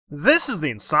This is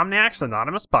the Insomniacs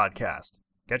Anonymous Podcast.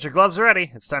 Get your gloves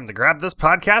ready. It's time to grab this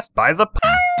podcast by the...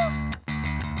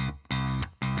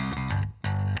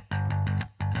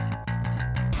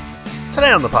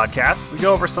 Today on the podcast, we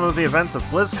go over some of the events of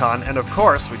BlizzCon, and of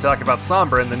course, we talk about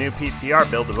Sombra and the new PTR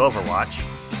build of Overwatch.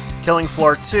 Killing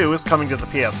Floor 2 is coming to the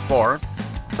PS4.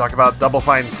 We talk about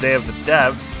DoubleFine's Day of the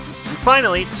Devs. And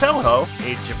finally, Toho,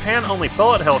 a Japan-only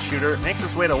bullet hell shooter, makes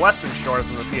its way to Western shores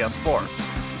on the PS4.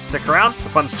 Stick around, the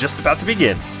fun's just about to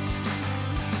begin.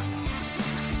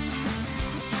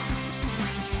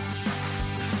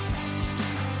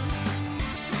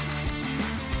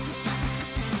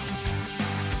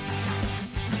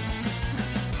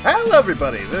 Hello,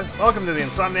 everybody. Welcome to the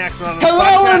Insomniacs Anonymous Podcast.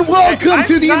 Hello and welcome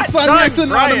to the Insomniacs Insomniacs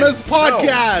Anonymous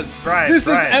Podcast. No. Bryan, this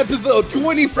Bryan. is episode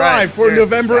 25 Bryan, for seriously,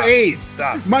 November stop. 8th.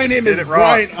 Stop. My name Did is it wrong.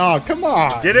 Bryan. Oh, come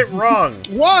on. Did it wrong.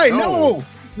 Why? No.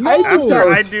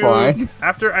 No.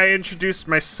 After I introduce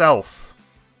myself.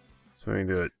 So we can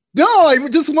do it. No, I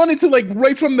just wanted to, like,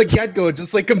 right from the get-go,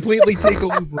 just, like, completely take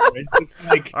over. Right? Just,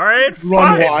 like, All right,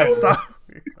 run fine. wild. Stop.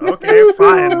 Okay,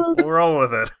 fine. We'll roll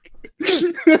with it.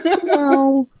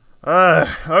 No.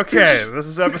 Okay, this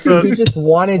is episode He just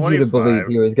wanted you to 25. believe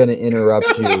he was going to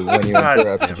interrupt you when you God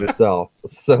interrupted damn it. yourself,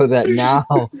 so that now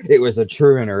it was a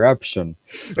true interruption.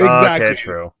 Exactly. Okay,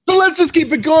 true. So let's just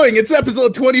keep it going. It's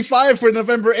episode 25 for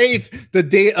November 8th, the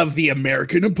day of the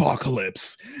American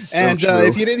apocalypse. So And true.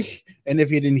 if you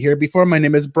didn't hear before, my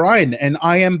name is Bryan, and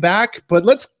I am back. But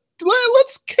let's get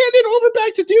it over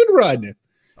back to Dude Run.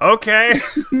 Okay,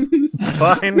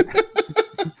 fine.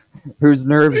 Whose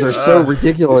nerves are so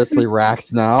ridiculously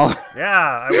racked now. Yeah,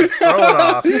 I was thrown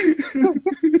off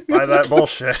by that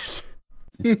bullshit.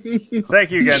 Thank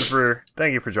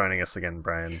you for joining us again,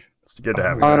 Brian. It's good to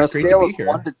have you. On a It's great to scale be of here.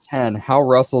 1 to 10, how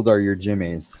rustled are your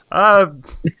jimmies? I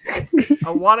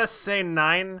want to say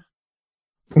 9.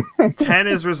 10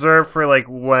 is reserved for like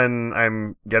when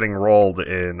I'm getting rolled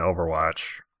in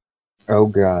Overwatch, Oh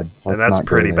god. and that's not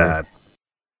pretty good. bad.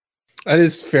 That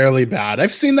is fairly bad.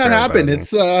 I've seen that Very happen.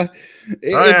 bad.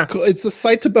 It's a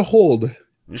sight to behold.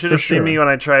 You should have For seen sure. me when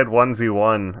I tried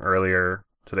 1v1 earlier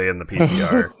today in the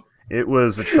PTR. It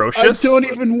was I atrocious. don't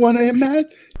even want to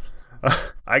imagine.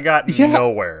 I got Yeah.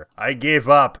 nowhere. I gave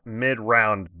up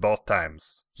mid-round both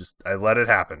times. I let it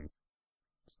happen.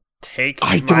 Just take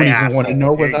I my don't even want to asshole.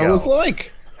 know Here what you that was go.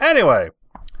 like. Anyway,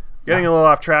 getting a little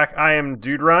off track. I am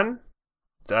Dude Run.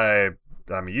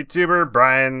 I'm a YouTuber.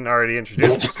 Brian already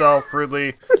introduced himself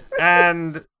rudely.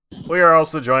 And we are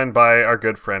also joined by our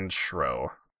good friend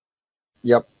Shro,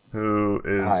 Yep. who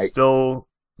is Hi. still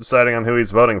deciding on who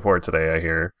he's voting for today, I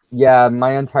hear. Yeah,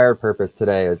 my entire purpose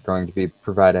today is going to be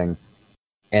providing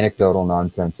anecdotal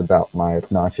nonsense about my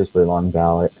obnoxiously long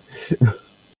ballot.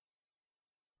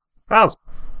 I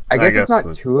guess it's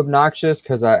not too obnoxious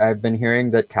because I've been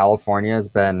hearing that California has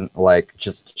been like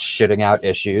just shitting out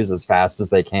issues as fast as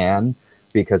they can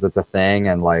because it's a thing,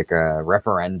 and like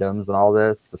referendums and all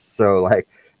this. So like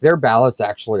their ballot's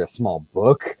actually a small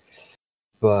book,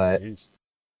 but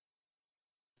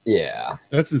yeah.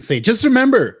 That's insane. Just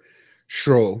remember,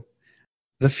 Shro,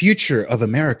 the future of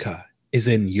America is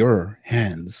in your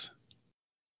hands.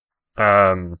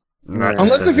 Not Yeah.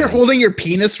 Unless just if you're his holding your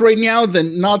penis right now,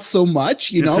 then not so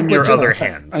much, you It's know. in but your just- other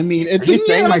hand. I mean, it's Are you in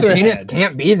saying your my other penis hand.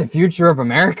 can't be the future of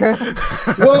America?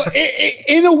 Well,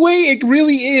 in a way, it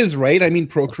really is, right? I mean,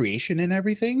 procreation and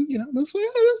everything, you know. So, yeah,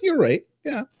 you're right.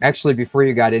 Yeah. Actually, before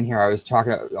you got in here, I was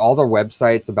talking all the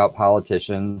websites about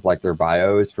politicians, like their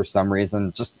bios, for some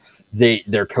reason, just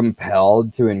they're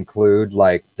compelled to include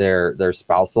like their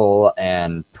spousal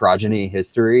and progeny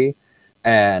history.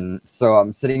 And so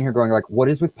I'm sitting here going like, what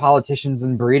is with politicians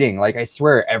and breeding? Like, I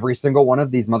swear every single one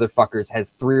of these motherfuckers has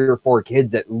 3 or 4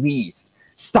 kids at least.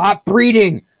 Stop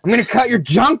breeding. I'm going to cut your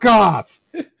junk off.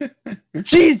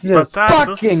 Jesus But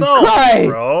that's fucking assault, Christ.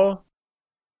 bro.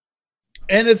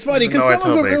 And it's funny Even because though I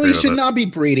some of totally them agree really with should it. not be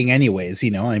breeding, anyways.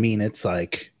 You know, I mean, it's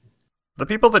like. The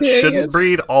people that Yeah, shouldn't it's-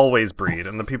 breed always breed,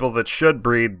 and the people that should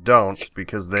breed don't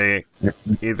because they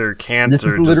either can't This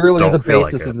or is just literally don't the feel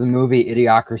basis like of it. the movie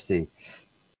Idiocracy,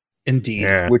 Indeed.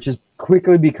 Yeah. which is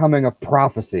quickly becoming a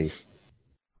prophecy.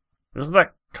 This is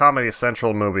that Comedy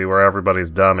Central movie where everybody's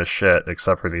dumb as shit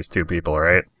except for these 2 people,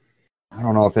 right? I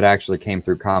don't know if it actually came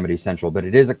through Comedy Central, but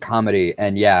it is a comedy.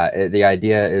 And yeah, the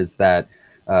idea is that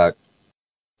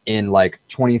in like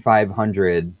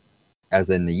 2500, as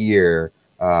in the year,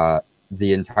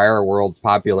 the entire world's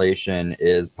population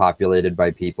is populated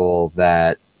by people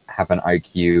that have an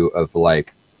IQ of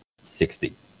like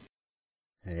 60.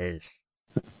 Hey.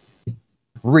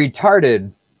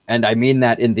 Retarded, and I mean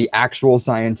that in the actual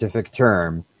scientific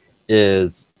term,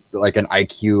 is like an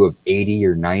IQ of 80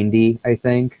 or 90, I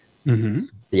think. Mm-hmm.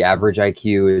 The average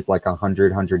IQ is like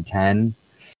 100, 110.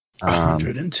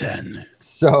 110.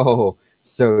 So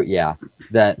yeah,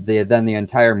 then the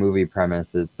entire movie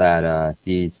premise is that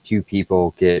these two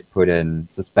people get put in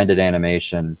suspended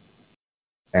animation,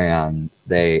 and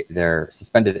their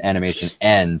suspended animation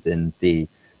ends in the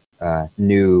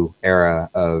new era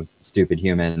of stupid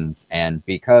humans, and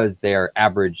because they are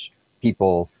average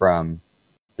people from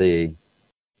the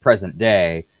present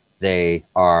day, they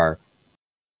are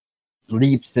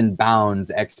leaps and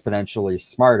bounds exponentially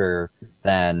smarter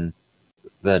than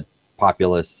the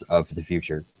populace of the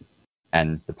future.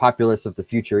 And the populace of the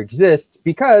future exists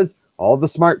because all the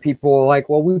smart people are like,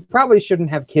 well, we probably shouldn't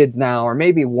have kids now, or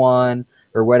maybe one,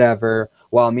 or whatever.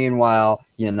 While meanwhile,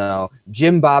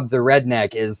 Jim Bob the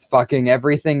redneck is fucking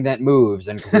everything that moves,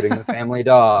 including the family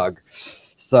dog.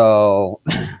 So...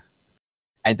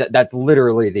 And that's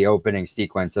literally the opening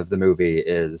sequence of the movie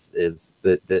is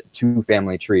the two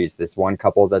family trees. This one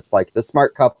couple that's like the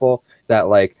smart couple that,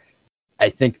 like, I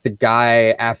think the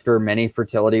guy, after many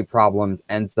fertility problems,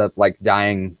 ends up like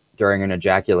dying during an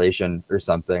ejaculation or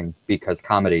something because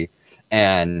comedy.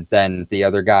 And then the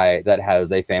other guy that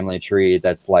has a family tree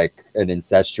that's like an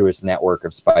incestuous network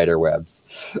of spider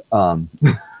webs.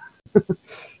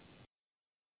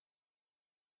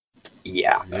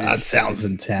 Yeah. That sounds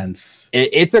intense.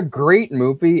 It's a great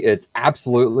movie. It's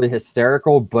absolutely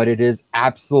hysterical, but it is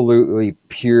absolutely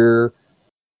pure,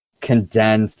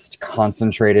 condensed,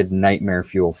 concentrated nightmare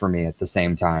fuel for me at the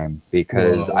same time,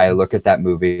 because Whoa. I look at that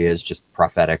movie as just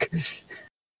prophetic.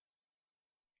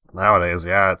 Nowadays,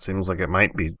 yeah, it seems like it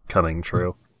might be coming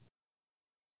true.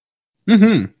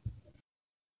 Mm-hmm.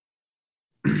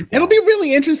 It'll be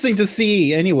really interesting to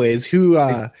see, anyways, who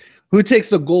takes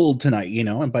the gold tonight,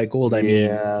 and by gold I mean...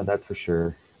 Yeah, that's for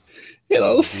sure.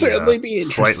 It'll certainly be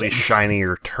interesting. Slightly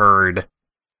shinier turd.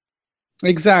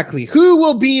 Exactly. Who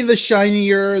will be the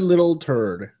shinier little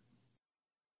turd?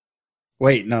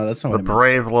 Wait, no, that's not The what I meant.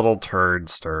 brave little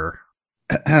turdster.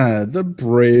 The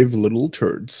brave little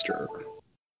turdster.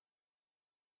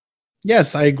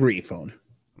 Yes, I agree, Phone.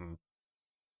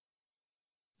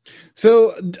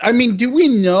 So, I mean, do we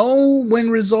know when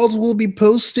results will be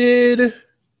posted?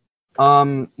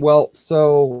 Well,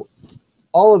 so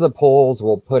all of the polls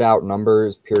will put out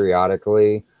numbers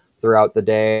periodically throughout the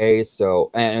day. So,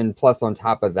 and plus on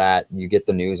top of that, you get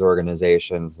the news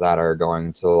organizations that are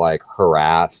going to like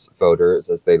harass voters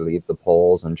as they leave the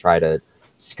polls and try to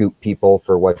scoop people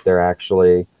for what they're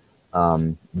actually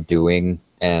doing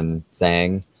and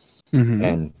saying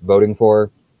and voting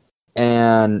for.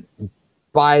 And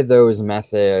by those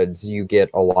methods, you get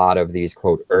a lot of these,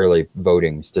 quote, early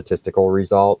voting statistical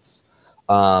results.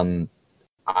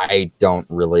 I don't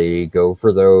really go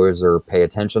for those or pay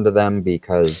attention to them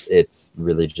because it's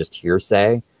really just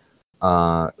hearsay.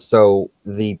 So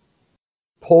the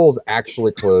polls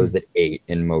actually close at 8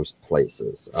 in most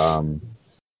places. And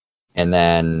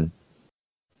then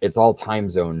it's all time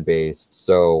zone based.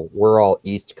 So we're all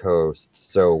East Coast.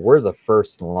 So we're the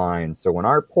first line. So when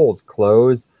our polls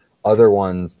close, other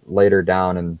ones later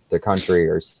down in the country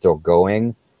are still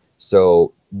going.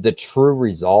 So the true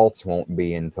results won't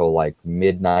be until like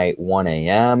midnight, 1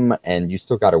 a.m. And you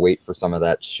still got to wait for some of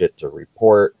that shit to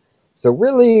report. So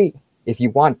really, if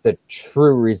you want the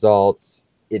true results,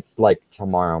 it's like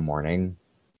tomorrow morning.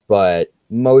 But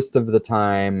most of the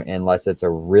time, unless it's a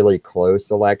really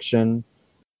close election,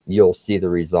 you'll see the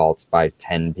results by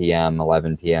 10 p.m.,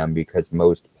 11 p.m. because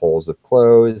most polls have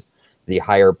closed. The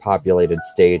higher populated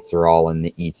states are all in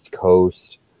the East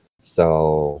Coast.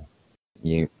 So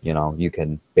you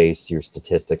can base your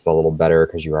statistics a little better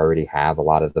because you already have a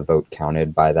lot of the vote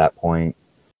counted by that point.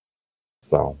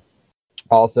 So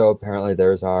also apparently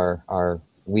there's our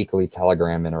weekly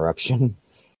Telegram interruption.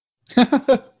 I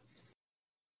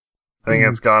think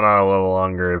it's gone on a little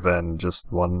longer than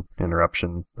just one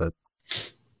interruption, but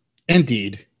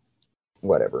Indeed.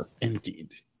 Whatever. Indeed.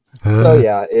 So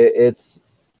yeah, it's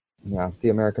the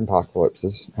American apocalypse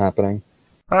is happening.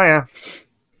 Oh yeah,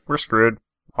 we're screwed.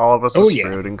 All of us are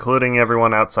screwed, including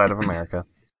everyone outside of America.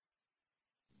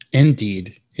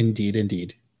 Indeed.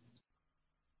 Indeed.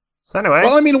 So anyway,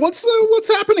 well, I mean, what's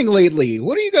happening lately?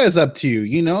 What are you guys up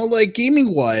to? Like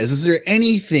gaming wise, is there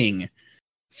anything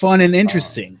fun and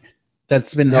interesting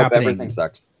that's been happening? Everything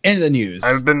sucks in the news.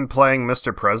 I've been playing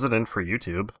Mr. President for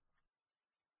YouTube.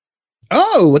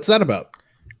 Oh, what's that about?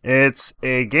 It's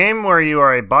a game where you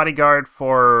are a bodyguard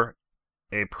for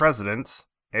a president,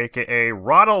 aka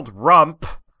Ronald Rump.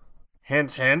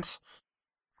 Hint, hint.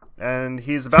 And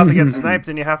he's about to get sniped,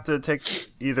 and you have to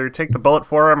either take the bullet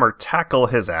for him or tackle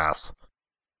his ass.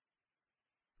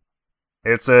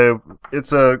 It's a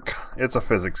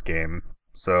physics game.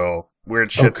 So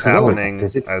weird shit's cool. happening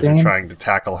It's a physics as game? you're trying to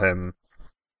tackle him.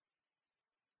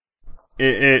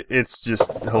 It's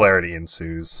just hilarity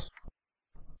ensues.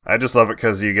 I just love it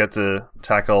because you get to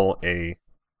tackle a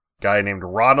guy named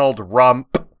Ronald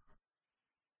Rump,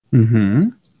 Mm-hmm.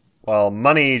 while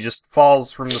money just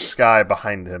falls from the sky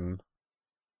behind him.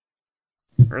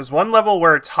 There's one level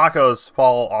where tacos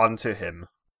fall onto him.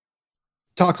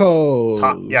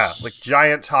 Tacos. Yeah, like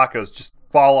giant tacos just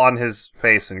fall on his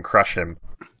face and crush him.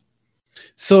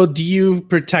 So do you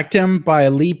protect him by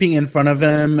leaping in front of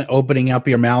him, opening up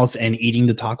your mouth, and eating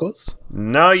the tacos?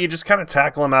 No, you just kind of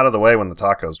tackle him out of the way when the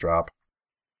tacos drop.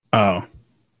 Oh.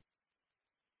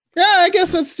 Yeah, I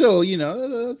guess that's still,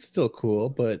 that's still cool,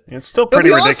 but It's still it'd be pretty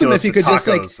awesome ridiculous if you that could just,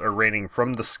 tacos are raining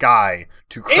from the sky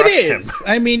to crush it him. is.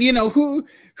 I mean,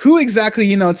 who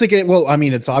exactly, it's like,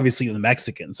 it's obviously the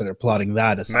Mexicans that are plotting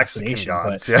that assassination. Mexican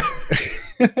gods,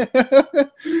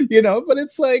 but, yeah. But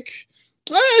it's like,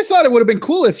 I thought it would have been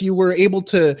cool if you were able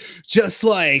to just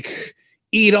like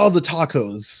eat all the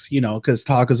tacos, because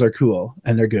tacos are cool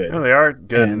and they're good. Yeah, they are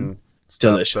good and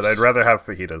stuff, delicious. but I'd rather have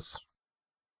fajitas.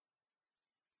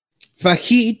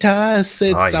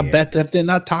 Fajitas, yeah. better than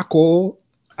a taco.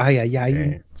 Ay, ay, ay.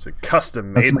 Okay. It's a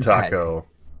custom-made That's my- taco.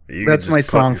 That's my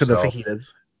song for the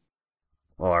fajitas.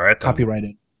 Well, all right, then.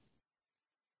 Copyrighted.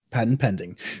 Patent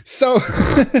pending. So,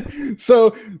 so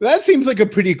that seems like a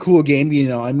pretty cool game,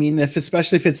 I mean,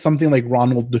 especially if it's something like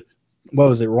Ronald, what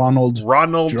was it? Ronald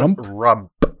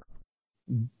Rump?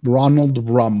 Ronald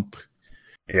Rump.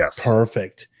 Yes.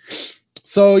 Perfect.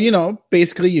 So,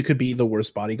 basically you could be the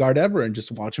worst bodyguard ever and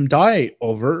just watch him die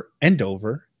over and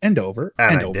over and over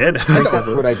And I over did. and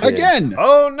over What I did. again.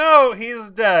 Oh no, he's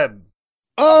dead.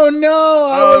 Oh no,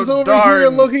 I was over here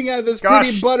darn. looking at this Gosh,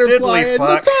 pretty butterfly diddly and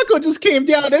fuck. the taco just came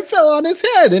down and fell on his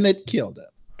head and it killed him.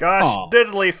 Gosh, Aw.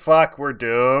 diddly fuck, we're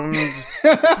doomed.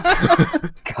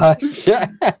 Gosh.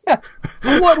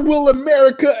 What will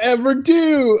America ever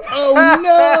do?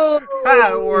 Oh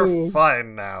no! We're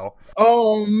fine now.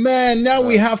 Oh man, now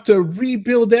we have to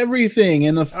rebuild everything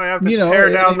and I have to tear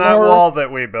down that anymore. wall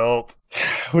that we built.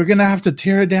 We're gonna have to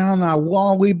tear down that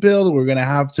wall we built. We're gonna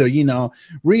have to,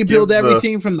 rebuild Give the-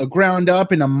 everything from the ground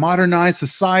up in a modernized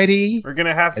society. We're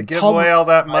gonna have to And give tell away them- all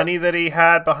that money that he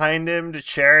had behind him to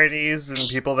charities and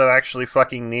people that actually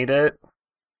fucking need it.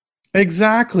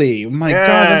 Exactly. My Yeah,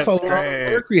 God, that's a it's lot great.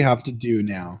 of work we have to do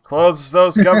now. Close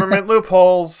those government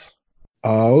loopholes.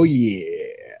 Oh yeah.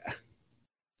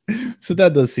 So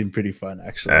that does seem pretty fun,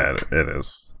 actually. It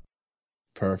is.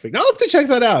 Perfect. I'll have to check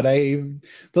that out.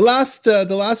 The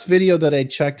last video that I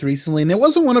checked recently, and it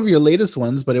wasn't one of your latest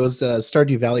ones, but it was the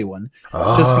Stardew Valley one.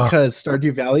 Just because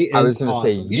Stardew Valley is I was going to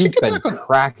say, awesome. You you've should get been back on.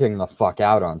 cracking the fuck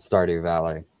out on Stardew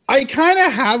Valley. I kind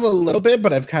of have a little bit,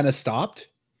 but I've kind of stopped.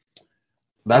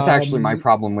 That's actually my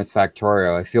problem with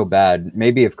Factorio. I feel bad.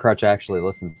 Maybe if Crutch actually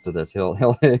listens to this, he'll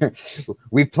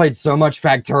we've played so much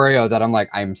Factorio that I'm like,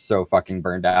 I'm so fucking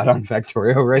burned out on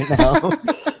Factorio right now.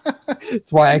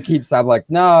 It's why I'm like,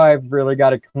 no, I've really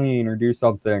got to clean or do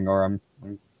something, or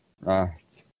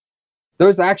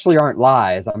those actually aren't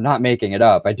lies. I'm not making it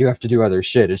up. I do have to do other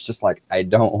shit. It's just like, I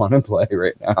don't want to play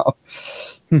right now.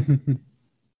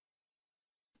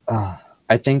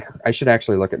 I think I should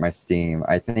actually look at my Steam.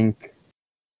 I think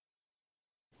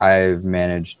I've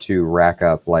managed to rack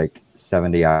up like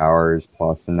 70 hours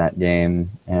plus in that game,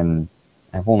 and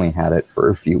I've only had it for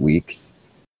a few weeks.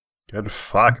 Good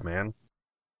fuck, man.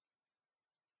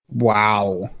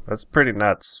 Wow. That's pretty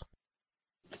nuts.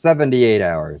 78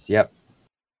 hours, yep.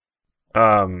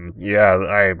 Yeah,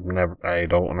 I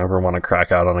don't ever want to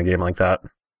crack out on a game like that.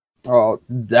 Oh,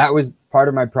 that was part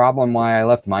of my problem why I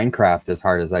left Minecraft as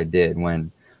hard as I did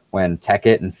when Tech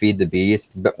It and Feed the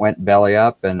Beast went belly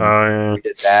up, and Yeah. we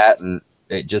did that, and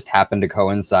it just happened to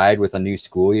coincide with a new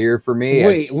school year for me.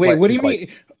 Wait, what do you mean?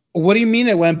 What do you mean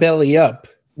it went belly up?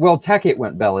 Well, Tech It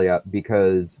went belly up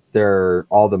because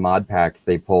all the mod packs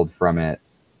they pulled from it,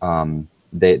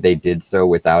 they did so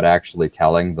without actually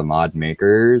telling the mod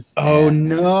makers. Oh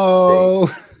no.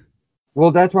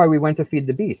 Well, that's why we went to Feed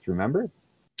the Beast, remember?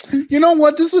 You know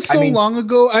what? This was so I mean- long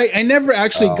ago. I never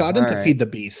actually Oh, got into alright. Feed the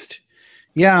Beast.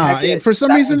 Yeah, Tech It, for some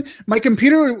that reason, was- my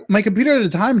computer at the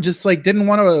time just like didn't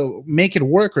want to make it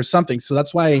work or something. So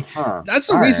that's why. That's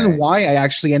the reason Alright. why I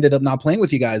actually ended up not playing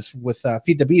with you guys with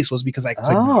Feed the Beast was because I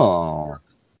couldn't. Oh,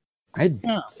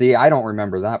 Yeah. see. I don't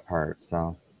remember that part.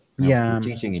 So Yeah, we're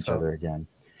teaching each so- other again.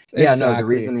 Yeah, no. The Exactly.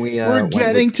 reason we We're went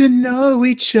getting with- to know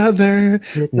each other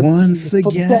It's a once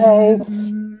beautiful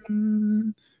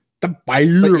again. The But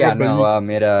yeah, no.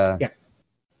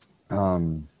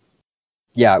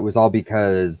 Yeah, it was all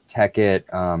because Tech It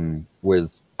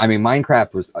was, I mean,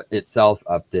 Minecraft was itself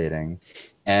updating,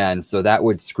 and so that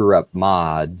would screw up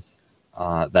mods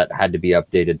that had to be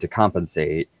updated to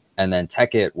compensate. And then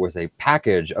Tekkit was a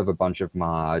package of a bunch of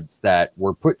mods that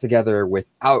were put together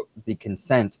without the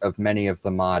consent of many of the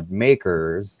mod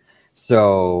makers.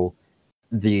 So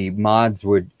the mods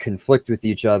would conflict with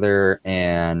each other,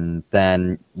 and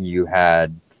then you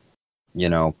had, you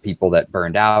know, people that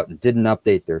burned out and didn't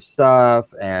update their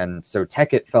stuff. And so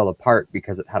Tekkit fell apart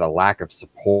because it had a lack of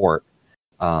support.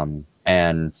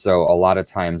 And so a lot of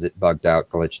times it bugged out,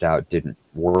 glitched out, didn't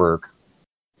work.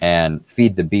 And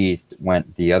Feed the Beast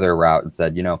went the other route and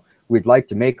said, you know, we'd like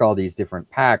to make all these different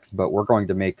packs, but we're going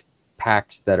to make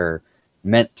packs that are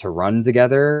meant to run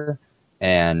together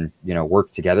and, you know,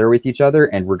 work together with each other.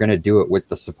 And we're going to do it with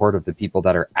the support of the people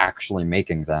that are actually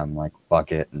making them, like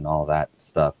Bucket and all that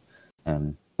stuff.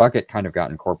 And Bucket kind of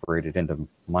got incorporated into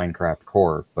Minecraft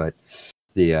Core, but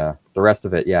the rest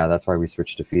of it, yeah, that's why we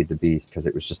switched to Feed the Beast, because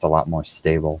it was just a lot more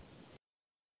stable.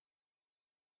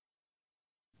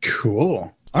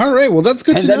 Cool. All right, well, that's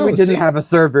good to know. And then we didn't have a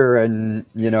server, and,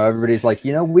 you know, everybody's like,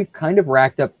 you know, we've kind of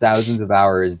racked up thousands of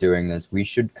hours doing this. We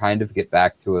should kind of get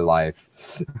back to a life.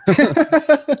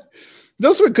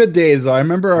 Those were good days, though. I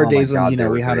remember our days when, you know,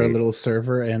 we had great. our little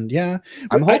server, and yeah.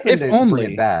 I'm hoping to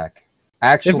bring it back.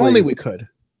 Actually, if only we could.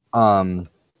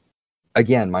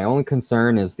 Again, my only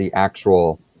concern is the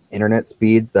actual internet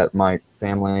speeds that my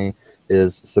family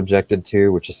is subjected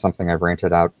to, which is something I've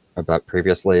ranted out about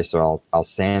previously, so I'll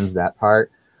sans that part.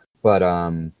 But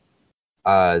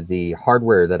the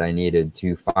hardware that I needed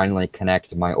to finally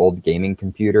connect my old gaming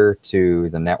computer to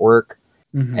the network,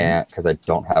 and because I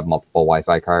don't have multiple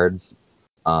Wi-Fi cards,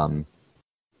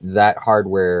 that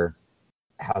hardware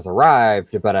has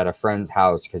arrived, but at a friend's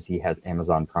house because he has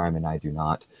Amazon Prime and I do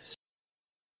not.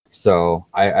 So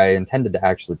I intended to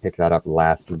actually pick that up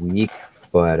last week,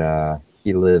 but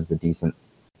he lives a decent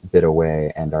bit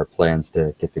away, and our plans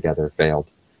to get together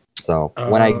failed. So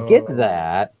when I get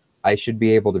that, I should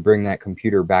be able to bring that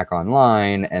computer back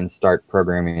online and start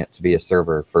programming it to be a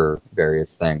server for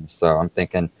various things. So I'm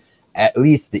thinking at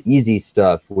least the easy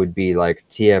stuff would be like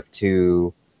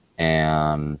TF2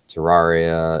 and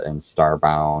Terraria and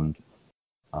Starbound.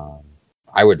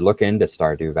 I would look into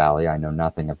Stardew Valley. I know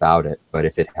nothing about it, but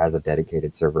if it has a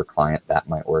dedicated server client, that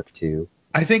might work too.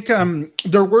 I think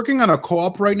they're working on a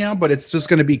co-op right now, but it's just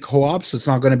going to be co-op, so it's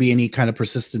not going to be any kind of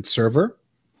persistent server.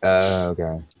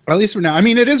 Okay. At least for now. I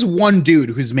mean, it is one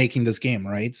dude who's making this game,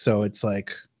 right? So it's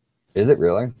like... Is it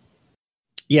really?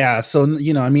 Yeah, so,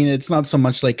 you know, I mean, it's not so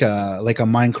much like a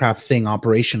Minecraft thing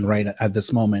operation right at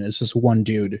this moment. It's just one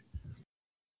dude.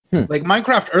 Like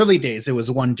Minecraft early days, it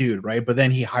was one dude, right? But then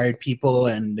he hired people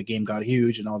and the game got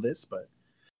huge and all this. But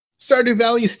Stardew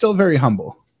Valley is still very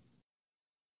humble,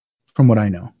 from what I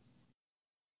know.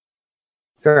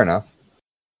 Fair enough.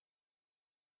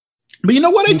 But you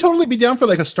know what? I'd totally be down for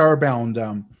like a Starbound,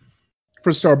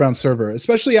 server,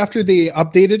 especially after they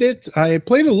updated it. I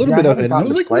played a little bit of it, and it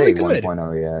was like really good.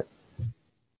 1.0 yet.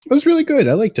 It was really good.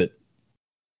 I liked it.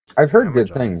 I've heard good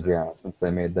things, yeah, since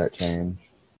they made that change.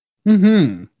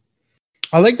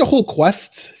 I like the whole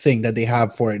quest thing that they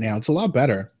have for it now. It's a lot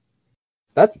better.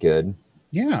 That's good.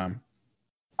 Yeah.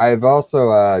 I've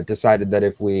also decided that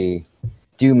if we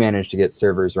do manage to get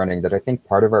servers running, that I think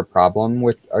part of our problem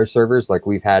with our servers, like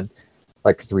we've had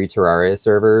like 3 Terraria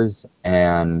servers,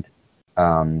 and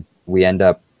we end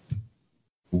up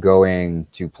going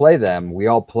to play them. We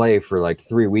all play for like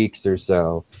 3 weeks or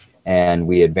so, and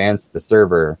we advance the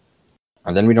server,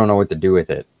 and then we don't know what to do with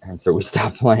it, and so we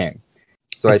stop playing.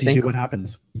 So That's I think usually what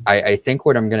happens. I think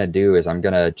what I'm going to do is I'm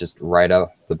going to just right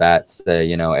off the bat say,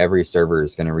 you know, every server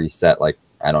is going to reset, like,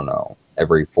 I don't know,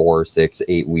 every 4, 6,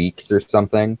 8 weeks or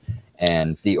something.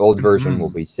 And the old version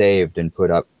will be saved and put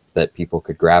up that people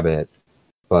could grab it.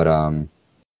 But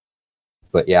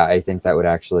yeah, I think that would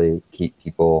actually keep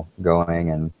people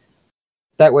going. And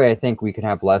that way I think we can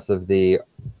have less of the,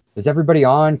 is everybody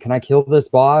on? Can I kill this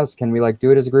boss? Can we like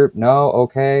do it as a group? No?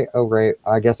 Okay. Oh, great.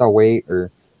 I guess I'll wait or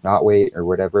not wait or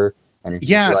whatever. And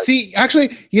yeah, like, see,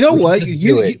 actually, you know what?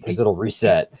 Because it'll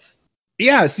reset.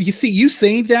 Yeah, so you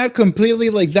saying that completely,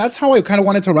 like, that's how I kind of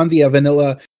wanted to run the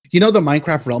vanilla, you know, the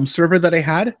Minecraft Realm server that I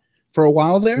had for a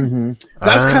while there?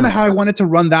 That's kind of how I wanted to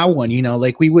run that one, you know,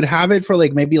 like we would have it for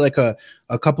like maybe like a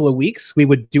couple of weeks. We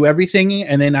would do everything,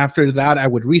 and then after that, I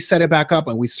would reset it back up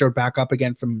and we start back up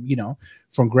again from, you know,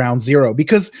 from ground zero.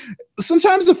 Because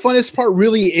sometimes the funnest part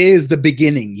really is the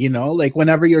beginning, you know, like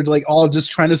whenever you're like all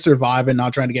just trying to survive and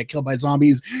not trying to get killed by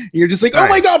zombies, you're just like, oh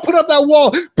my God, put up that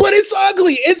wall, but it's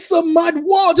ugly. It's a mud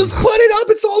wall. Just put it up.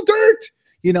 It's all dirt,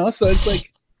 you know? So it's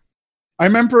like, I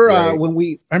remember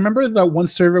Right. I remember the one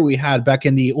server we had back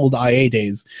in the old IA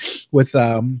days with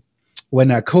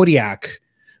when Kodiak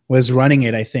was running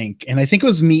it, I think. And I think it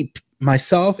was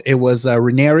myself, it was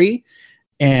Reneri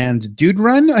and Dude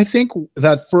Run, I think,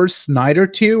 that first night or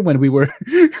two when we were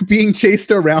being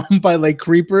chased around by like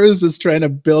creepers, just trying to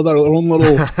build our own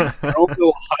little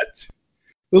hut.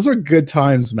 Those were good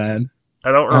times, man. I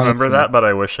don't remember that, but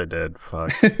I wish I did.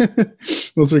 Fuck.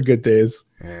 Those are good days.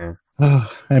 Yeah.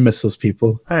 Oh, I miss those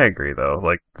people. I agree, though.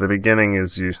 Like, the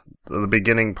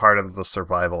beginning part of the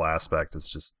survival aspect is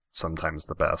just sometimes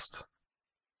the best.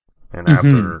 And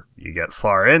after you get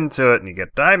far into it and you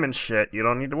get diamond shit, you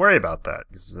don't need to worry about that.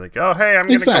 It's like, oh, hey, I'm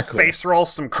going to go face roll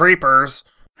some creepers.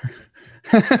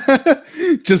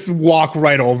 Just walk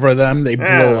right over them. They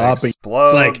blow up.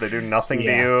 Explode. Like, they do nothing to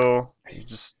you.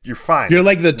 You're fine. You're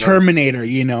like the Terminator,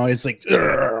 you know? It's like,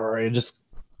 you just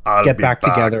get back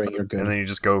together and you're good. And then you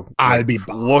just go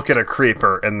look at a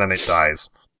creeper and then it dies.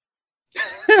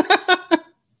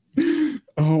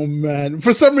 Oh, man.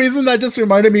 For some reason, that just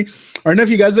reminded me. I don't know if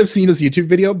you guys have seen this YouTube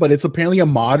video, but it's apparently a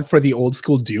mod for the old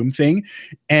school Doom thing.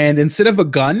 And instead of a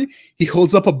gun, he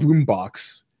holds up a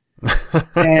boombox.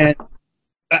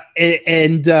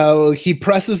 and he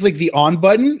presses like the on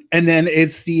button, and then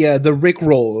it's the Rick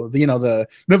roll, you know, the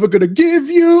never gonna give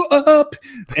you up,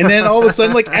 and then all of a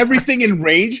sudden, like everything in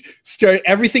range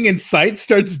everything in sight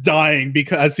starts dying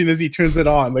because as soon as he turns it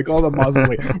on, like all the mods are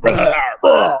like,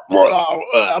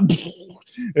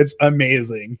 it's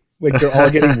amazing. Like they're all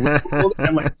getting rolled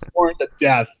and like torn to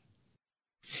death.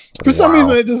 For some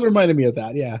reason, it just reminded me of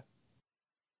that. Yeah.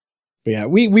 But yeah,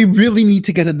 we really need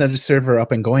to get another server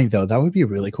up and going, though. That would be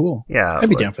really cool. Yeah, I'd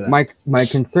be down for that. My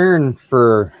concern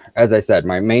for, as I said,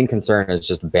 my main concern is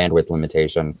just bandwidth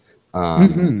limitation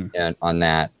and on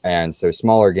that. And so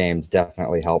smaller games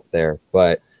definitely help there.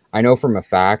 But I know from a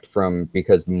fact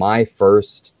because my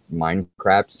first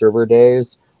Minecraft server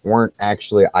days weren't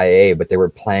actually IA, but they were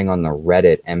playing on the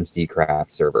Reddit MC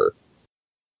Craft server.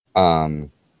 And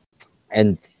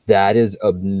that is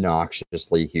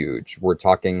obnoxiously huge. We're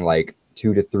talking like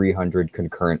 200 to 300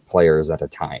 concurrent players at a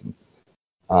time.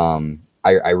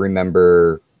 I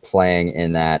remember playing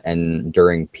in that, and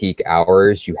during peak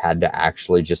hours, you had to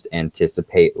actually just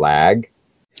anticipate lag.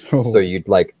 Oh. So you'd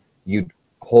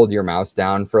hold your mouse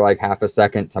down for like half a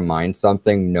second to mine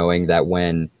something, knowing that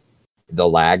when the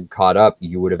lag caught up,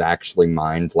 you would have actually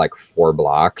mined like 4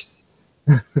 blocks.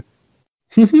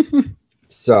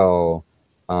 So,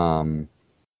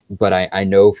 but I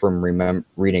know from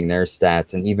reading their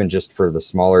stats, and even just for the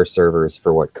smaller servers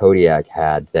for what Kodiak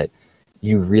had, that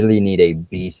you really need a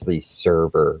beastly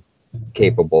server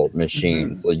capable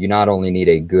machine. So you not only need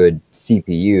a good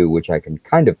CPU, which I can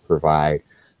kind of provide,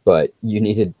 but you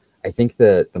needed, I think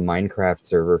the Minecraft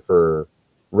server for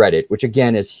Reddit, which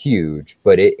again is huge,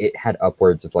 but it had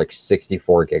upwards of like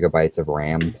 64 gigabytes of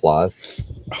RAM plus.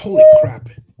 Holy crap.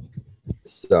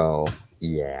 So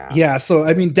yeah, so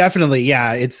I mean, definitely,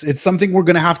 yeah, it's something we're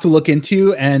gonna have to look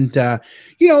into, and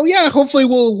hopefully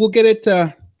we'll get it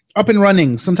up and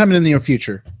running sometime in the near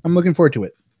future. I'm looking forward to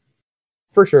it.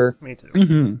 For sure. Me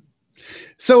too.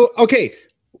 So, okay,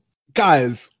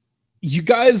 guys, you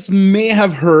guys may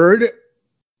have heard,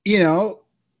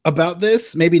 about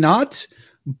this, maybe not,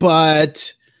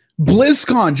 but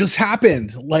BlizzCon just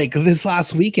happened like this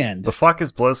last weekend. The fuck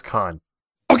is BlizzCon?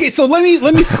 Okay, so let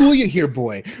me school you here,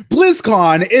 boy.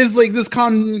 BlizzCon is like this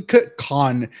con.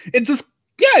 It's this,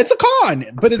 it's a con,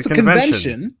 but it's a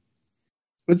convention.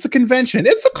 It's a convention.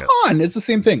 It's a con. Yes. It's the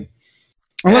same thing.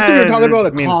 Unless you're talking about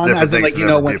a con, as in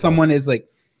like when someone is like,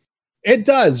 it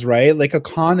does, right? Like a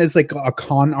con is like a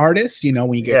con artist.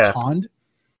 When you get conned,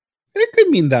 it could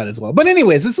mean that as well. But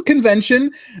anyways, it's a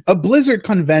convention, a Blizzard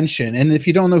convention. And if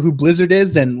you don't know who Blizzard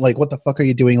is, then like, what the fuck are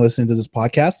you doing listening to this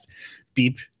podcast?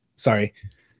 Beep. Sorry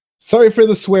for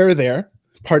the swear there.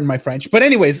 Pardon my French. But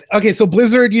anyways, okay, so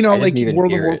Blizzard, like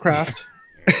World of Warcraft.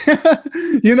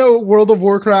 World of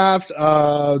Warcraft,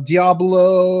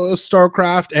 Diablo,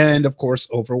 StarCraft, and of course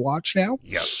Overwatch now.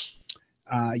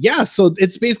 Yes. So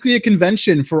it's basically a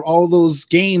convention for all those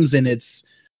games, and it's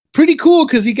pretty cool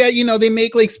because you get, they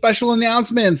make like special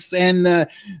announcements, and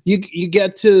you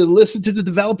get to listen to the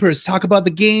developers talk about the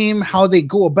game, how they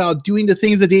go about doing the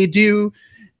things that they do.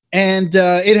 And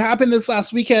it happened this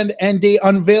last weekend, and they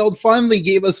finally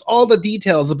gave us all the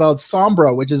details about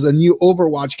Sombra, which is a new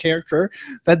Overwatch character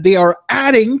that they are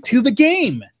adding to the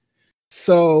game.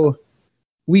 So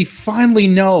we finally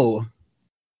know.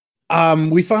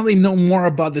 More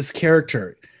about this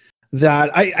character.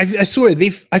 That I swear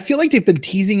I feel like they've been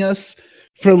teasing us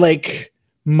for like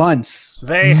months.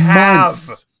 They have.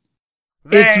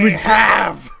 They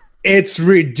have. It's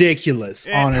ridiculous.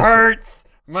 It honestly. hurts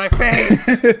my face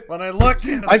when I look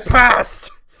into the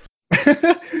past.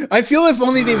 I feel if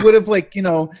only they would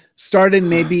have started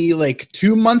maybe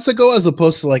 2 months ago as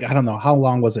opposed to I don't know how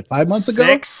long was it, 5 months ago?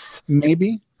 6?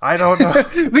 Maybe. I don't know.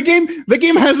 the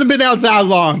game hasn't been out that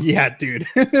long yet, dude.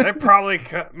 I probably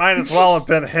might as well have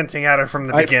been hinting at it from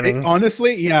the beginning.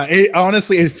 Honestly, yeah.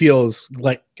 It feels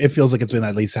like it's been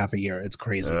at least half a year. It's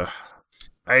crazy.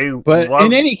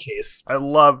 In any case, I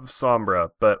love Sombra,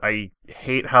 but I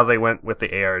hate how they went with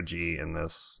the ARG in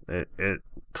this. It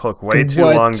took way too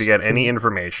long to get any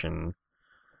information.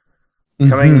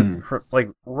 Coming from,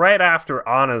 right after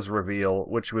Anna's reveal,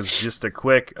 which was just a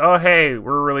quick, oh hey,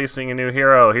 we're releasing a new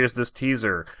hero, here's this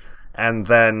teaser, and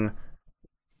then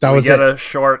we get a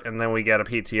short, and then we get a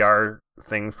PTR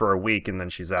thing for a week, and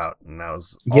then she's out, and that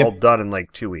was all done in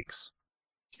 2 weeks.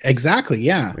 Exactly,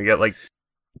 yeah. We get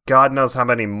God knows how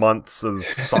many months of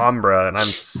Sombra, and I'm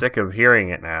sick of hearing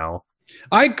it now.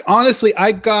 I got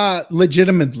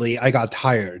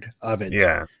tired of it.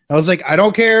 Yeah. I was like, I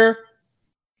don't care.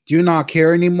 Do not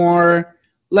care anymore.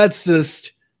 Let's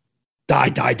just die.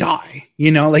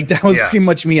 That was pretty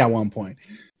much me at one point.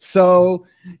 So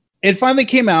it finally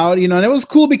came out, and it was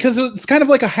cool because it's kind of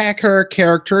like a hacker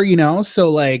character,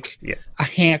 so a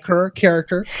hacker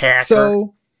character.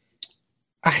 So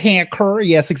a hacker,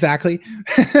 yes, exactly.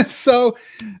 So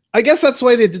I guess that's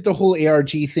why they did the whole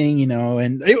ARG thing,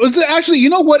 and it was actually,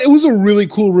 it was a really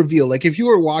cool reveal. If you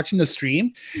were watching the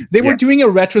stream, they were doing a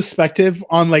retrospective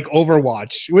on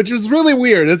Overwatch, which was really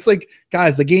weird. It's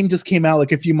guys, the game just came out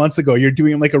a few months ago. You're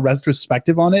doing a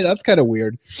retrospective on it. That's kind of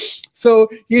weird. So,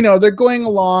 they're going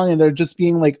along and they're just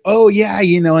being oh yeah,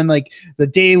 and the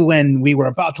day when we were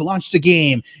about to launch the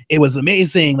game, it was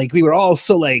amazing. We were all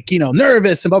so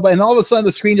nervous and blah, blah. And all of a sudden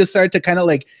the screen just started to kind of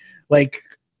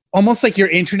almost your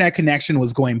internet connection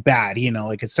was going bad,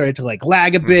 it started to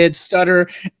lag a bit, stutter,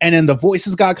 and then the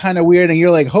voices got kind of weird, and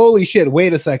you're holy shit,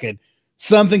 wait a second,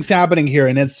 something's happening here,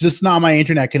 and it's just not my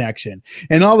internet connection.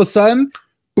 And all of a sudden,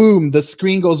 boom, the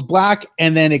screen goes black,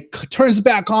 and then it turns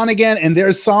back on again, and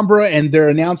there's Sombra, and they're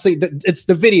announcing that it's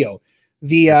the video.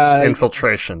 The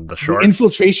infiltration, the short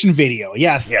infiltration video,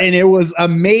 yes, and it was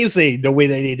amazing the way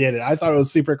that they did it. I thought it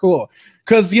was super cool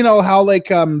because how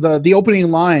the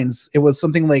opening lines, it was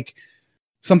something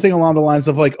along the lines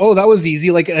of oh, that was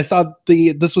easy. I thought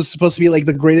this was supposed to be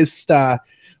the greatest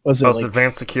most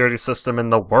advanced security system in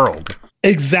the world.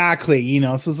 Exactly,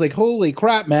 so it's holy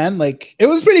crap, man! It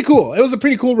was pretty cool. It was a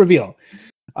pretty cool reveal.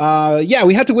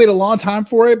 We had to wait a long time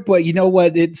for it, but you know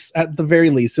what? It's at the very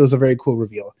least, it was a very cool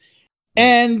reveal.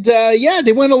 And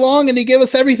they went along and they gave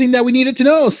us everything that we needed to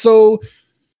know. So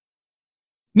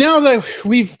now that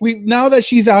now that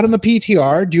she's out in the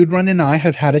PTR, Dude Run and I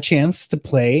have had a chance to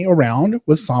play around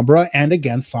with Sombra and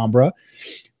against Sombra.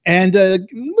 And let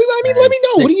me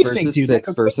know. What do you think, dude?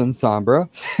 6-person Sombra.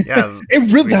 Yeah,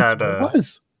 that's what it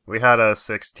was. We had a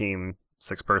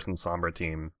 6-person Sombra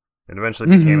team. It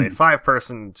eventually became a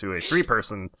 5-person to a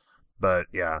 3-person, but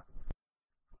yeah,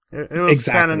 it was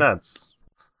kind of nuts.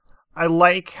 I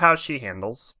like how she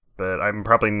handles, but I'm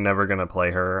probably never going to play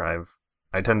her.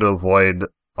 I tend to avoid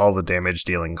all the damage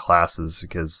dealing classes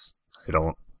because I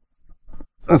don't.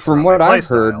 Well, from what I've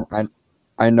heard,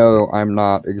 I know I'm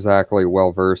not exactly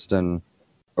well versed in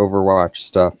Overwatch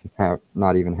stuff,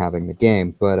 not even having the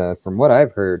game, but from what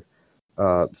I've heard,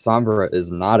 Sombra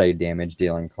is not a damage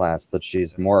dealing class, that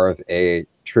she's more of a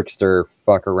trickster,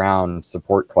 fuck around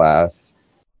support class.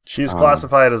 She's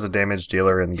classified as a damage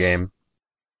dealer in game.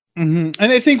 And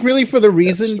I think really for the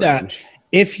reason that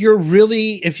if you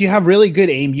have really good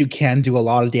aim, you can do a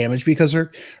lot of damage because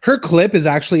her clip is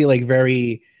actually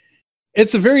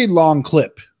it's a very long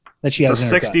clip that she has.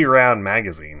 It's a 60-round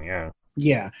magazine, yeah.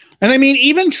 Yeah. And I mean,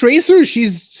 even Tracer,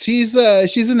 she's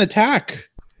an attack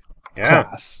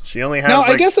class. She only has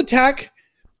I guess attack.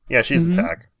 Yeah, she's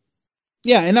attack.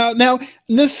 Yeah, and now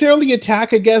necessarily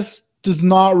attack, I guess, does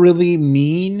not really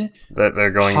mean that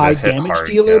they're going high to hit damage hard,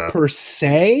 dealer per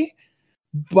se,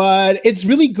 but it's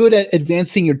really good at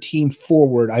advancing your team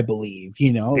forward, I believe.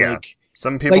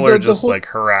 Some people are just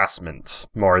harassment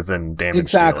more than damage.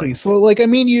 Exactly. Dealing. So I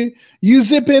mean, you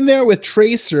zip in there with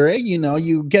Tracer,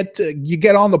 you get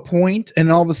on the point,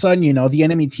 and all of a sudden, the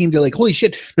enemy team, they're like, holy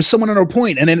shit, there's someone on our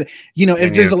point. And then,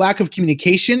 if there's a lack of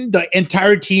communication, the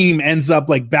entire team ends up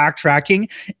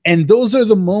backtracking. And those are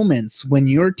the moments when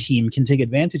your team can take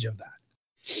advantage of that.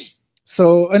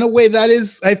 So in a way, that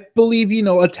is, I believe,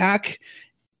 attack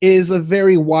is a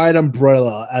very wide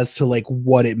umbrella as to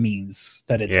what it means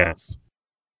that it does.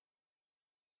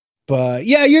 But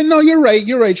yeah, you're right.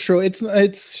 You're right, Shro.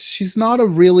 She's not a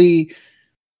really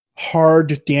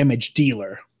hard damage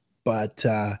dealer. but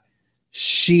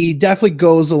she definitely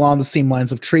goes along the same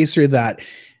lines of Tracer, that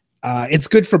it's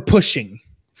good for pushing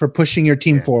your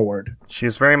team forward.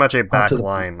 She's very much a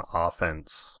backline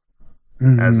offense.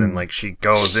 As in, like, she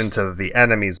goes into the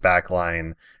enemy's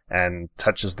backline and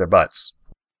touches their butts.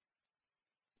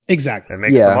 Exactly. It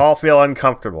makes them all feel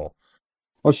uncomfortable.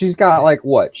 Well, she's got, like,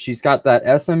 what? She's got that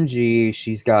SMG.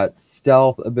 She's got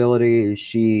stealth ability.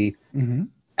 She,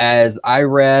 as I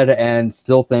read and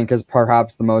still think is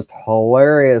perhaps the most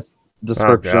hilarious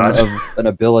description of an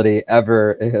ability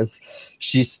ever, is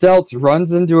she stealths,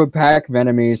 runs into a pack of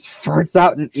enemies, farts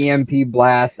out an EMP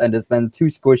blast, and is then too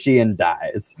squishy and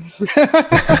dies.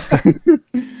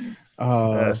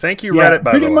 Thank you, Reddit,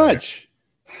 by the way. Pretty much.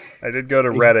 I did go to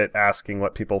Reddit asking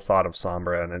what people thought of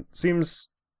Sombra, and it seems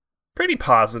pretty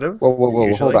positive.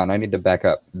 Whoa, hold on. I need to back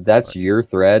up. That's your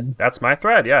thread? That's my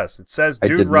thread, yes. It says,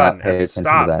 dude, run at the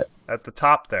stop at the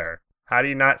top there. How do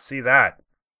you not see that?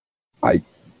 I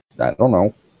don't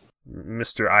know.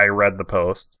 Mr. I read the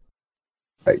post.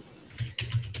 I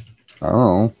don't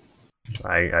know.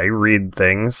 I read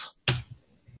things.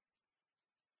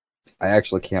 I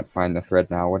actually can't find the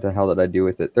thread now. What the hell did I do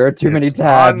with it? There are too many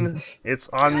tabs. It's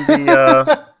on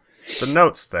the the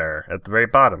notes there at the very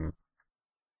bottom.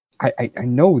 I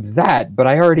know that, but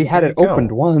I already had it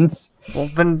opened once. Well,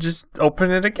 then just open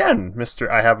it again, Mr.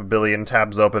 I have a billion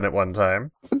tabs open at one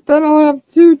time. But then I'll have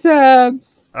 2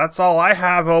 tabs. That's all I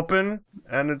have open,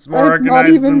 and it's more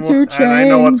organized than and I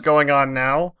know what's going on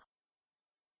now.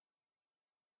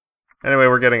 Anyway,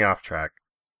 we're getting off track.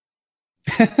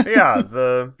 Yeah,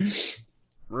 the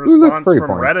response from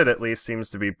Reddit at least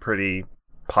seems to be pretty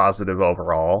positive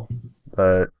overall.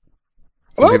 But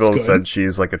some people have said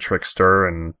she's like a trickster,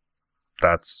 and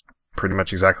that's pretty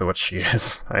much exactly what she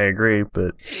is. I agree,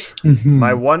 but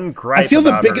my one gripe, I feel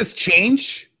the biggest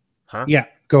change. Huh? Yeah,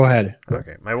 go ahead.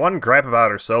 Okay, my one gripe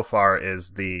about her so far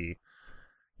is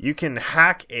you can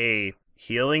hack a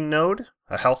healing node,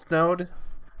 a health node,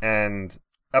 and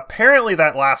apparently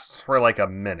that lasts for like a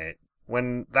minute.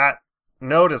 When that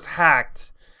node is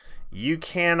hacked, you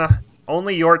can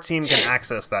only your team can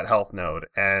access that health node,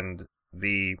 and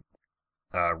the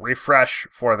refresh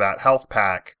for that health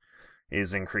pack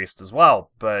is increased as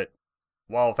well. But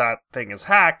while that thing is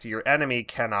hacked, your enemy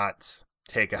cannot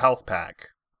take a health pack.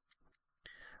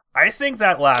 I think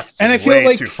that lasts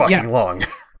way too fucking long.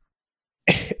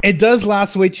 It does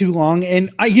last way too long, and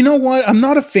you know what? I'm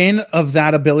not a fan of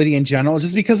that ability in general,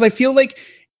 just because I feel like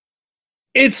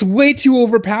it's way too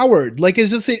overpowered. Like,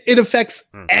 it's just it affects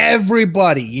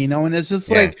everybody, you know, and it's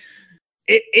just like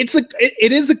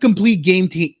it is a complete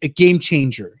game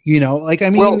changer, you know. Like, I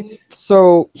mean, well,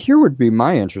 so here would be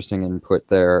my interesting input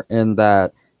there, in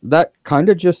that kind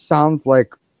of just sounds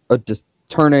like just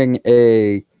turning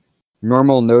a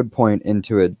normal node point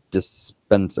into a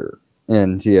dispenser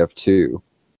in TF2,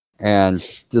 and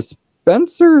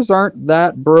dispensers aren't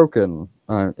that broken,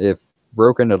 if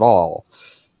broken at all.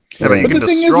 Yeah, but the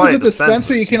thing is, with a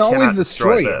dispenser, you can always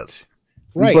destroy it.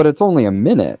 Right. But it's only a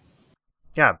minute.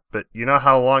 Yeah, but you know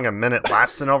how long a minute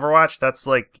lasts in Overwatch? That's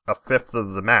like a fifth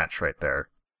of the match right there.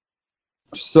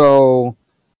 So,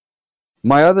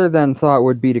 my other then thought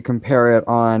would be to compare it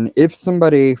on if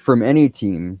somebody from any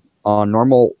team on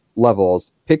normal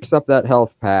levels picks up that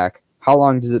health pack, how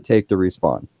long does it take to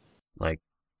respawn? Like,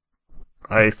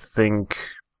 I think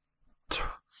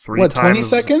 3 times... 20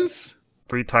 seconds?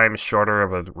 3 times shorter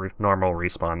of a normal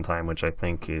respawn time, which I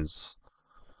think is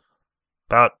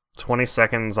about 20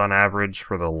 seconds on average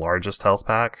for the largest health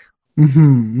pack.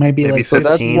 Maybe like 15. So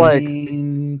that's like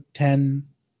 10.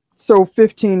 So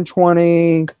 15,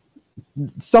 20,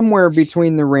 somewhere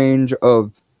between the range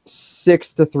of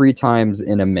 6 to 3 times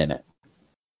in a minute.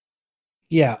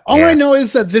 Yeah. All I know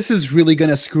is that this is really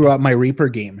going to screw up my Reaper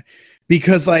game,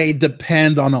 because I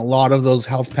depend on a lot of those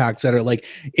health packs that are like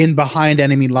in behind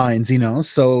enemy lines, you know?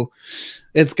 So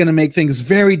it's going to make things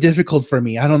very difficult for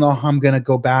me. I don't know how I'm going to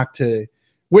go back to...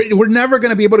 We're never going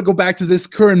to be able to go back to this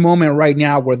current moment right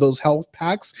now where those health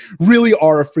packs really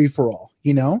are a free-for-all,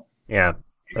 you know? Yeah.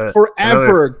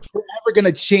 Forever going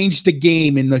to change the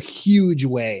game in a huge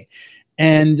way.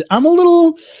 And I'm a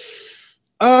little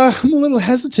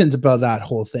hesitant about that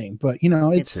whole thing, but you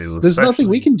know, there's nothing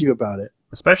we can do about it.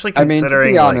 Especially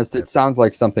considering, to be honest, it sounds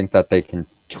like something that they can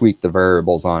tweak the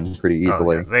variables on pretty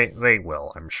easily. Oh, yeah, they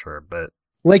will, I'm sure, but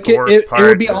like it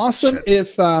would be awesome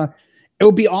if it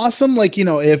would be awesome, like, you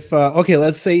know, if okay,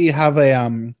 let's say you have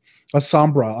a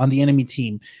Sombra on the enemy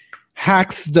team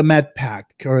hacks the med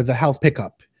pack or the health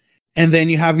pickup, and then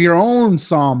you have your own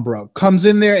Sombra comes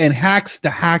in there and hacks the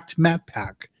hacked med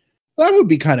pack. That would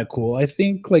be kind of cool. I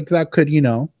think like that could, you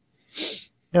know,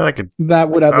 Yeah, that could. That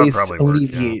would at least probably work,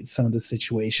 alleviate some of the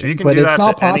situation. You can But do it's that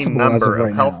not to any possible as number of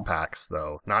right health now. packs,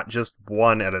 though, not just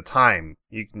one at a time.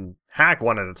 You can hack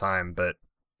one at a time, but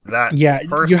that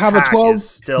first you have a hack 12 is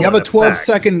still you have in a 12 effect.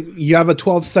 second you have a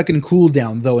 12-second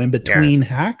cooldown though in between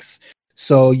hacks.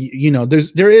 So you know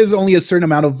there is only a certain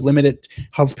amount of limited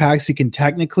health packs you can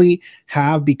technically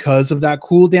have because of that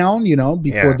cooldown, you know,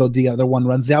 before the other one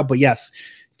runs out. But yes,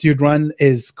 Dude Run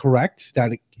is correct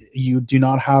that you do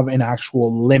not have an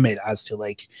actual limit as to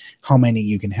like how many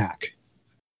you can hack.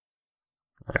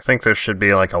 I think there should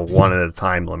be like a one at a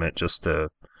time limit just to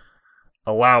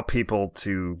allow people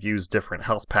to use different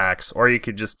health packs, or you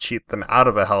could just cheat them out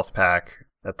of a health pack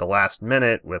at the last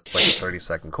minute with like a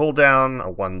 30-second cooldown, a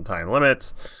one-time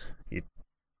limit. You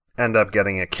end up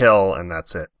getting a kill, and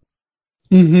that's it.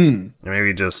 Mm-hmm.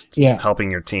 Maybe just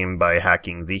helping your team by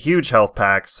hacking the huge health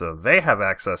pack so they have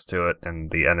access to it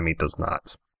and the enemy does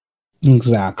not.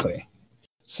 Exactly.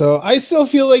 So I still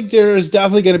feel like there's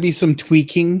definitely going to be some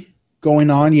tweaking going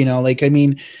on, you know, like, I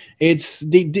mean, it's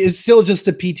still just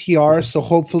a PTR, so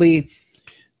hopefully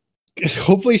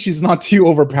she's not too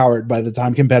overpowered by the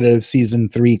time competitive season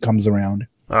 3 comes around.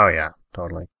 Oh yeah,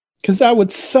 totally. Because that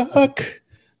would suck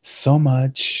so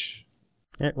much.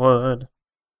 It would.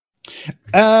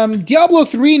 Diablo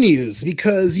 3 news,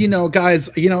 because, you know, guys,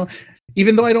 you know,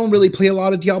 even though I don't really play a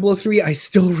lot of Diablo 3, I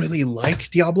still really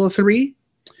like Diablo 3.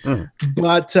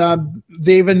 But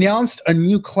they've announced a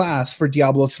new class for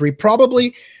Diablo 3.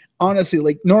 Probably, honestly,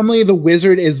 like normally the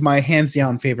wizard is my hands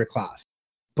down favorite class,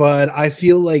 but I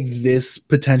feel like this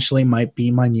potentially might be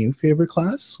my new favorite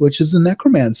class, which is the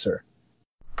necromancer.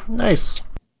 Nice.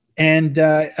 And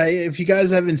if you guys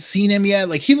haven't seen him yet,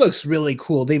 like he looks really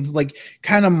cool. They've like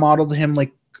kind of modeled him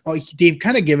like they've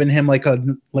kind of given him like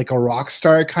a rock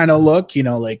star kind of look, you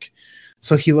know, like.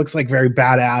 So he looks like very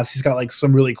badass. He's got like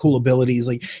some really cool abilities.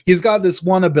 Like he's got this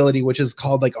one ability, which is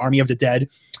called like Army of the Dead.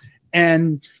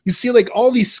 And you see like all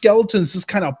these skeletons just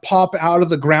kind of pop out of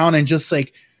the ground and just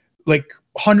like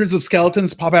hundreds of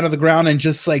skeletons pop out of the ground and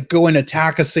just like go and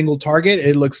attack a single target.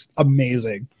 It looks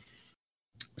amazing.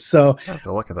 So I have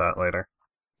to look at that later.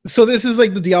 So this is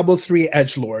like the Diablo 3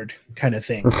 edgelord kind of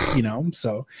thing, you know?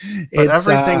 So but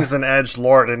everything's an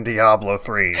edgelord in Diablo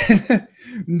 3.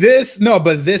 This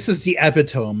is the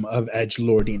epitome of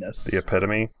edgelordiness. The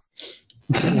epitome?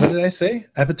 What did I say?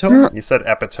 Epitome? You said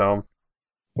epitome.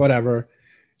 Whatever.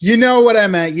 You know what I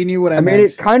meant. You knew what I meant. I mean,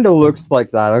 it kind of looks like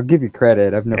that. I'll give you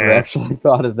credit. I've never actually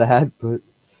thought of that, but...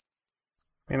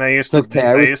 I mean, I used to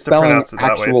pronounce it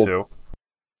that way, too.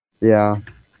 Yeah.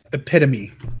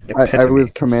 Epitome. I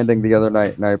was commanding the other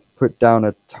night, and I put down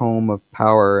a tome of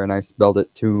power, and I spelled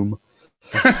it tomb.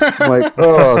 I'm like,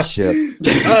 oh, shit.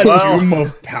 A tomb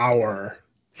of power.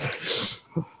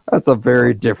 That's a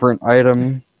very different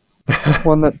item.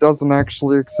 One that doesn't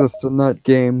actually exist in that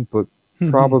game, but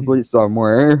probably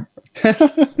somewhere.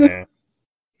 Yeah.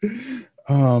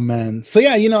 Oh, man. So,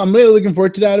 yeah, you know, I'm really looking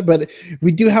forward to that, but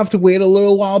we do have to wait a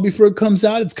little while before it comes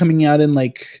out. It's coming out in,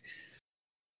 like...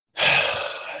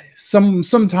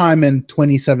 sometime in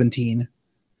 2017.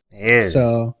 Yeah.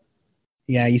 So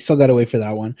yeah, you still gotta wait for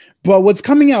that one. But what's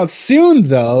coming out soon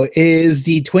though is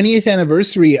the 20th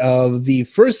anniversary of the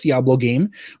first Diablo game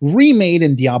remade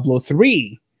in Diablo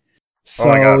 3.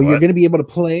 So you're gonna be able to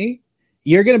play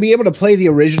the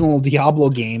original Diablo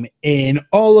game in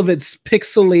all of its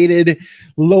pixelated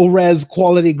low-res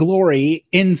quality glory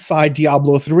inside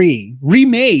Diablo 3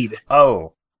 remade.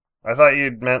 Oh, I thought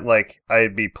you'd meant, like,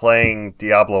 I'd be playing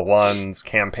Diablo 1's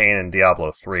campaign in Diablo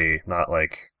 3, not,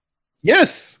 like...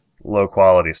 Yes!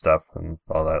 Low-quality stuff and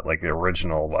all that, like the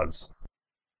original was.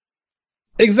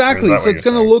 Exactly, so it's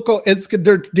going to look...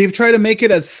 They've tried to make it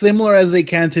as similar as they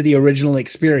can to the original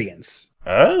experience.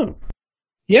 Oh.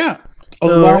 Yeah.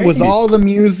 Along with all the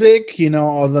music, you know,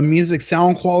 all the music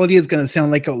sound quality is going to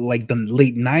sound like the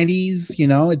late 90s, you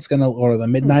know, it's going to, or the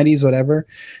mid 90s, whatever.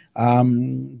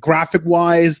 Graphic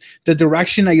wise, the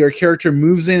direction that your character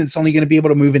moves in, it's only going to be able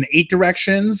to move in 8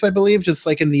 directions, I believe, just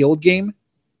like in the old game.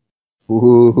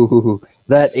 Ooh,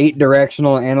 that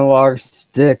 8-directional analog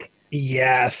stick.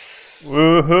 Yes.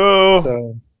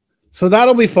 Woohoo. So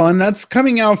that'll be fun. That's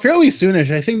coming out fairly soonish.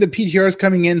 I think the PTR is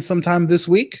coming in sometime this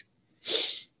week.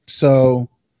 So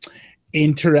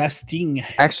interesting. It's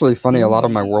actually funny. A lot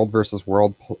of my World versus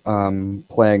World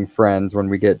playing friends, when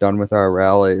we get done with our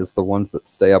rallies, the ones that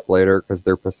stay up later because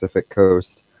they're Pacific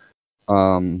Coast,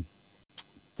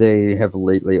 they have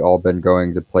lately all been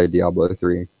going to play Diablo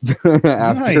 3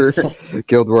 after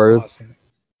Guild Wars. Awesome.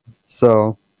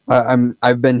 So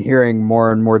I've been hearing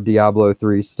more and more Diablo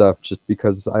 3 stuff just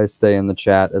because I stay in the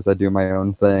chat as I do my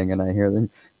own thing, and I hear them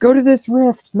go to this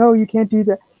rift. No, you can't do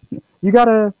that. You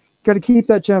gotta keep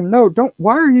that gem. No, don't.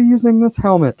 Why are you using this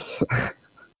helmet?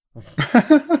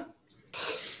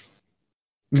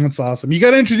 That's awesome. You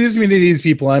got to introduce me to these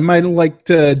people. I might like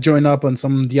to join up on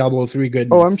some Diablo 3 goodness.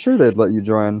 Oh, I'm sure they'd let you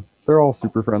join. They're all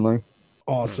super friendly.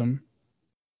 Awesome.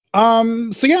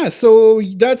 So yeah, so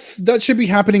that should be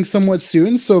happening somewhat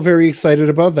soon. So very excited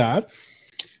about that.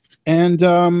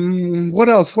 And what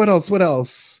else? Oh,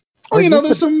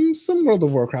 there's some World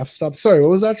of Warcraft stuff. Sorry, what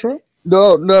was that, Troy?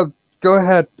 No, go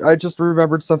ahead. I just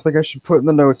remembered something I should put in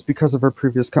the notes because of our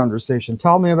previous conversation.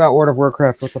 Tell me about World of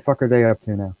Warcraft. What the fuck are they up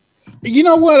to now? You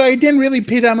know what? I didn't really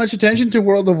pay that much attention to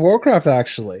World of Warcraft,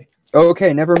 actually.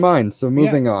 Okay, never mind. So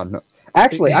moving on.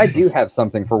 Actually, I do have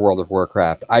something for World of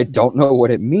Warcraft. I don't know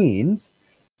what it means,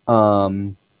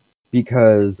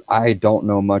 because I don't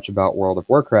know much about World of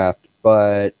Warcraft,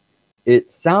 but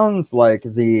it sounds like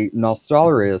the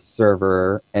Nostalria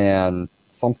server and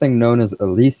something known as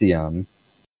Elysium.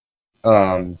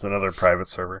 It's another private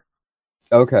server.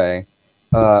 Okay.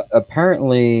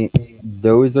 Apparently,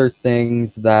 those are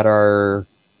things that are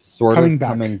sort of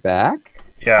coming back.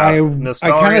 Yeah,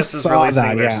 Nostalrius is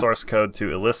releasing their source code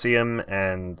to Elysium,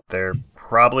 and they're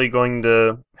probably going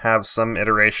to have some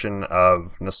iteration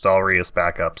of Nostalrius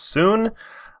back up soon.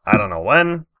 I don't know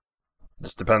when.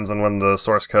 Just depends on when the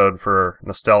source code for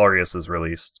Nostalrius is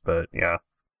released, but yeah.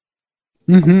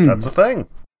 That's a thing.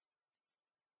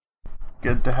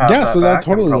 Good to have that so back. That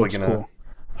totally I'm looks probably cool.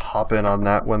 Hop in on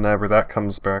that whenever that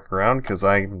comes back around, because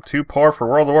I'm too poor for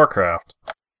World of Warcraft.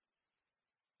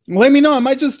 Let me know. I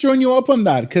might just join you up on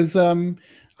that, because I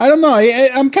don't know.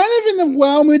 I'm kind of in the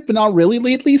WoW mood, but not really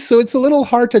lately, so it's a little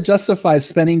hard to justify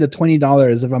spending the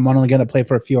 $20 if I'm only going to play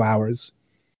for a few hours.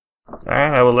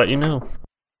 I will let you know.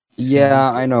 Yeah,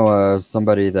 I know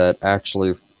somebody that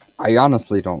actually... I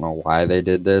honestly don't know why they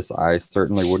did this. I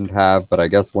certainly wouldn't have, but I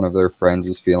guess one of their friends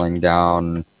was feeling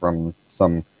down from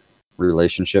some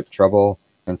relationship trouble,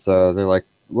 and so they're like,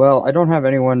 well, I don't have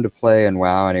anyone to play in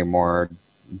WoW anymore.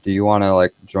 Do you want to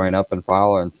like join up and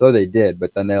follow? And so they did,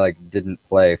 but then they like didn't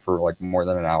play for like more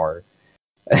than an hour.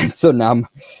 And so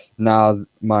now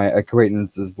my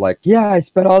acquaintance is like, yeah, I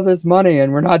spent all this money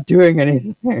and we're not doing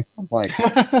anything. I'm like,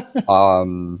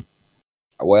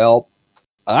 well,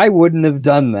 I wouldn't have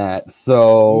done that.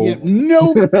 So yeah,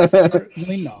 nope,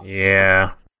 certainly not.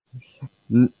 Yeah.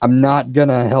 I'm not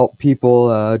gonna help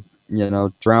people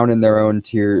drown in their own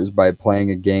tears by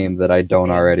playing a game that I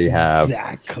don't already have.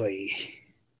 Exactly.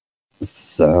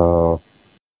 So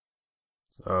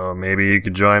maybe you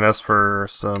could join us for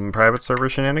some private server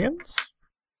shenanigans?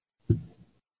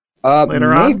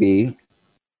 Later maybe.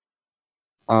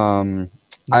 I'm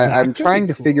trying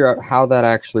to figure out how that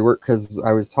actually works, because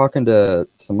I was talking to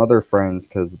some other friends,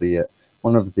 because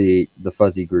one of the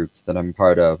fuzzy groups that I'm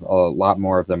part of, a lot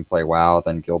more of them play WoW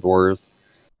than Guild Wars.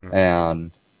 And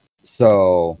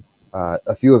so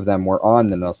a few of them were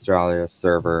on the Nostalria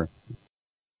server,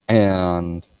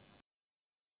 and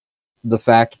the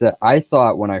fact that I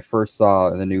thought when I first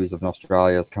saw the news of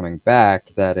Nostalria's coming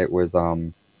back that it was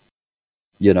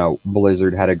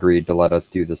Blizzard had agreed to let us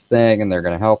do this thing and they're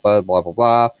going to help us, blah blah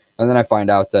blah, and then I find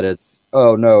out that it's,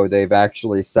 oh no, they've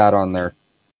actually sat on their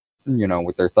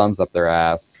with their thumbs up their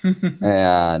ass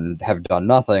and have done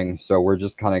nothing. So we're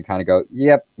just kind of go,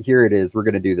 yep, here it is. We're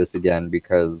going to do this again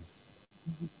because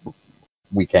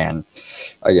we can,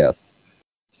 I guess.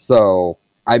 So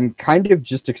I'm kind of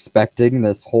just expecting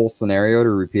this whole scenario to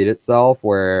repeat itself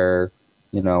where,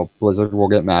 Blizzard will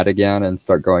get mad again and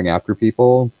start going after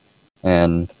people.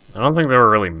 And I don't think they were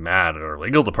really mad. Their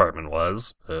legal department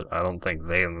was, but I don't think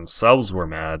they themselves were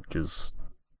mad, because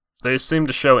they seem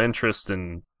to show interest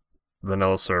in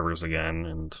vanilla servers again,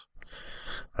 and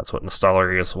that's what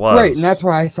Nostalrius was. Right, and that's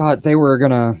why I thought they were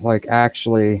gonna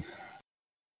actually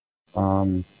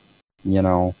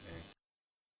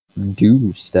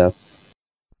do stuff.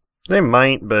 They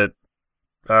might, but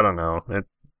I don't know.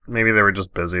 Maybe they were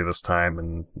just busy this time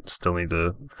and still need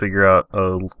to figure out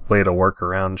a way to work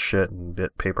around shit and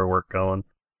get paperwork going.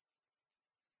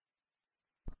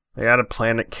 They gotta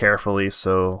plan it carefully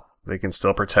so they can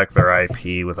still protect their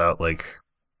IP without,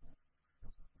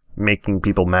 making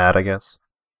people mad, I guess.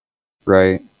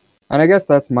 Right. And I guess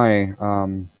that's my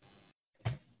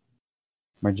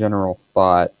my general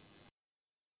thought,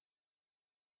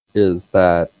 is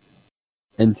that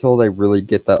until they really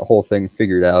get that whole thing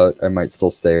figured out, I might still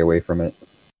stay away from it.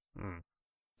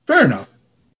 Fair enough.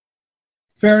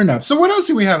 So what else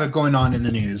do we have going on in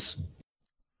the news?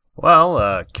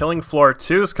 Well, Killing Floor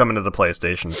 2 is coming to the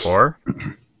PlayStation 4.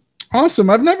 Awesome.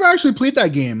 I've never actually played that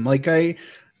game.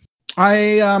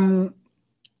 I'm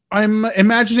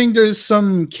imagining there's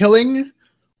some killing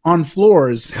on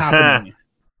floors happening.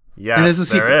 Yes,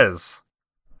 there is.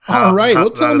 All right,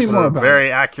 well, tell me more about it.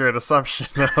 Very accurate assumption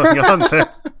going on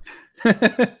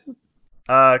there.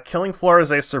 Killing Floor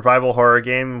is a survival horror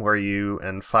game where you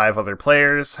and 5 other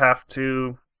players have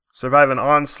to survive an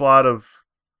onslaught of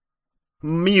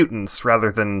mutants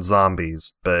rather than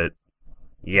zombies. But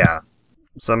yeah,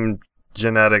 some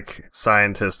genetic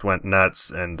scientist went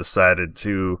nuts and decided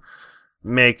to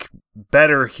make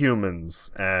better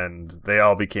humans, and they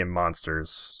all became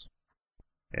monsters.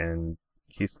 And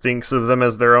he thinks of them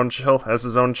as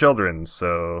his own children,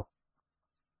 so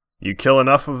you kill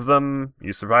enough of them,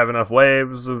 you survive enough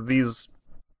waves of these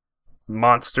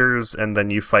monsters, and then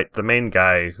you fight the main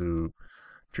guy who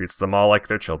treats them all like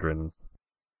their children.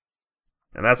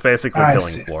 And that's basically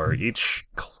Killing Floor.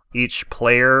 Each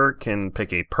player can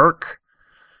pick a perk,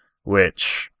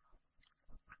 which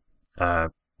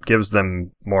gives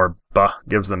them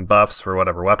buffs for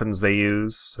whatever weapons they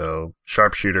use. So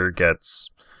Sharpshooter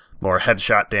gets more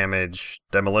headshot damage,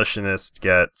 Demolitionist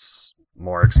gets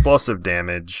more explosive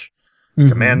damage,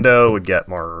 Commando would get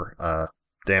more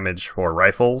damage for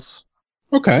rifles,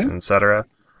 etc.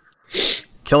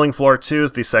 Killing Floor 2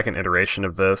 is the second iteration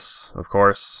of this, of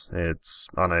course. It's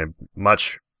on a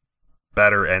much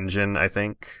better engine, I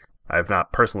think. I've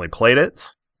not personally played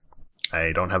it.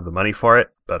 I don't have the money for it,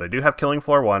 but I do have Killing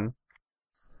Floor 1.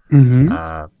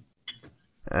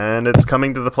 And it's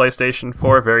coming to the PlayStation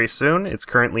 4 very soon. It's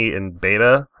currently in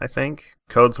beta, I think.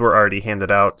 Codes were already handed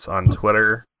out on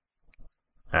Twitter,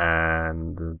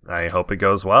 and I hope it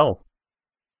goes well.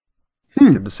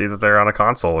 Good to see that they're on a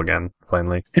console again,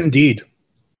 finally. Indeed.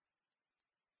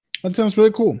 That sounds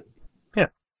really cool. Yeah.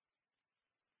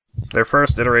 Their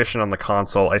first iteration on the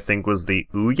console, I think, was the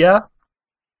Ouya.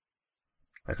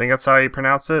 I think that's how you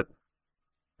pronounce it.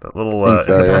 That little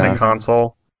independent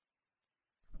console.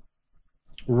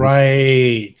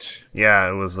 Right. Yeah,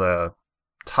 it was a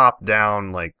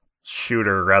top-down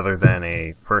shooter rather than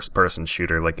a first-person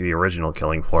shooter like the original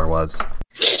Killing Floor was.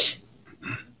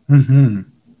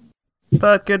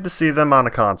 But good to see them on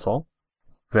a console.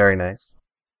 Very nice.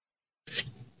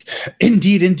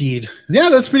 Indeed. Yeah,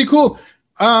 that's pretty cool.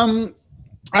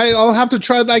 I'll have to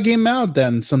try that game out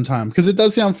then sometime because it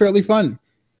does sound fairly fun.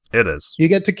 It is. You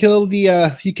get to kill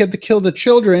the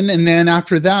children, and then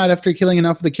after that, after killing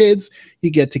enough of the kids, you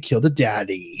get to kill the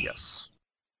daddy. Yes.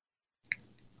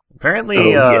 Apparently,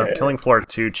 Killing Floor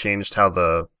 2 changed how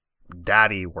the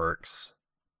daddy works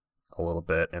a little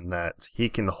bit, in that he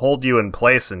can hold you in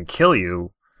place and kill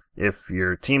you if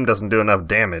your team doesn't do enough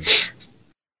damage.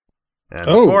 And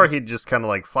before, he'd just kind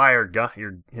of fire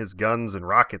his guns and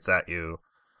rockets at you,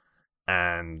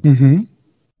 and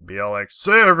be all like,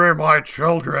 "Save me, my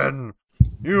children!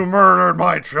 You murdered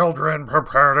my children!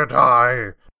 Prepare to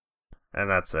die!" And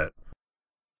that's it.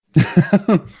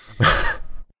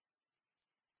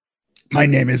 My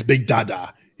name is Big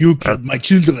Dada. You killed my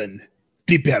children.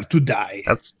 Prepare to die.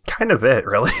 That's kind of it,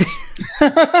 really.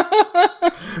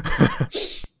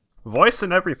 Voice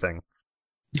and everything.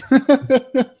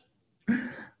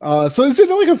 So is it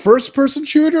like a first-person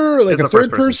shooter, or a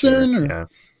third-person? Or... Yeah.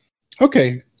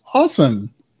 Okay,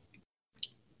 awesome.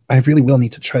 I really will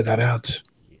need to try that out.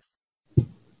 All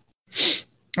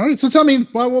right, so tell me,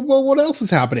 what else is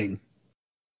happening?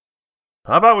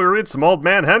 How about we read some Old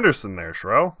Man Henderson there,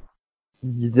 Shro?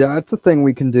 That's a thing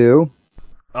we can do.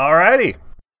 Alrighty.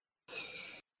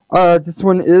 This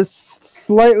one is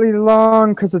slightly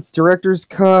long because it's director's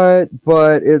cut,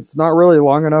 but it's not really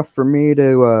long enough for me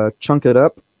to chunk it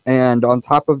up. And on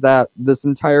top of that, this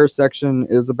entire section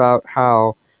is about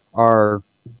how our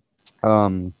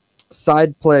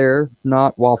side player,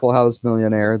 not Waffle House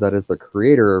Millionaire, that is the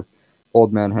creator of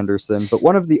Old Man Henderson, but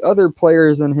one of the other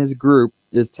players in his group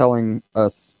is telling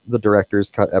us the director's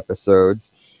cut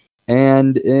episodes.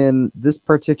 And in this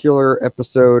particular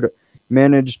episode,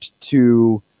 managed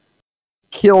to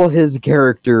kill his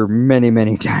character many,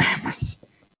 many times.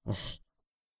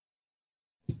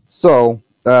 So,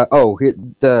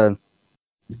 the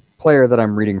player that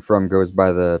I'm reading from goes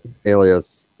by the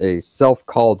alias a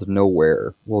self-called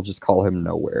Nowhere. We'll just call him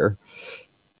Nowhere.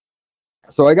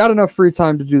 So I got enough free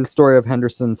time to do the story of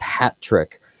Henderson's hat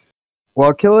trick.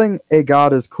 While killing a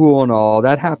god is cool and all,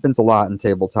 that happens a lot in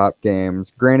tabletop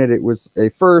games. Granted, it was a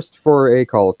first for a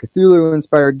Call of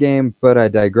Cthulhu-inspired game, but I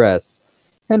digress.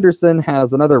 Henderson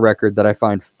has another record that I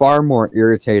find far more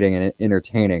irritating and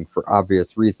entertaining for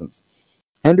obvious reasons.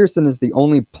 Henderson is the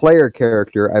only player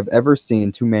character I've ever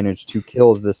seen to manage to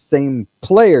kill the same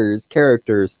player's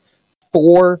characters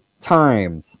 4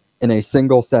 times in a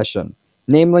single session.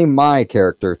 Namely my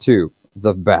character, too.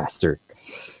 The bastard.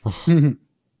 I'm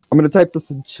going to type this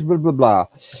in blah, blah, blah.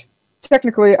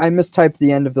 Technically, I mistyped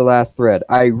the end of the last thread.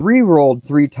 I re-rolled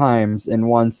 3 times in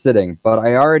one sitting, but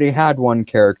I already had one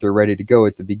character ready to go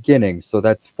at the beginning, so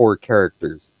that's 4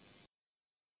 characters.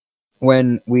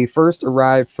 When we first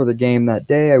arrived for the game that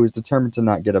day, I was determined to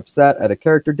not get upset at a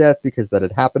character death because that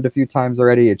had happened a few times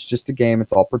already. It's just a game,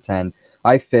 it's all pretend.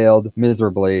 I failed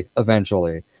miserably,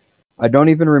 eventually. I don't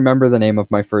even remember the name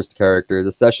of my first character.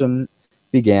 The session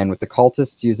began with the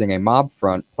cultists using a mob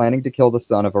front, planning to kill the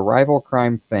son of a rival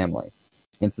crime family.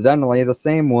 Incidentally, the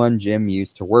same one Jim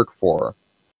used to work for.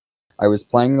 I was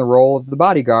playing the role of the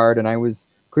bodyguard, and I was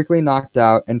quickly knocked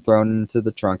out and thrown into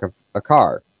the trunk of a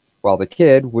car, while the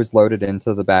kid was loaded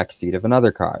into the back seat of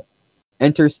another car.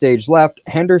 Enter stage left,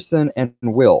 Henderson and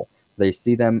Will. They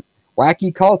see them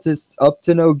wacky cultists up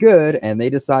to no good, and they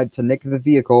decide to nick the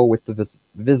vehicle with the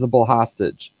visible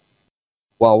hostage.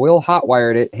 While Will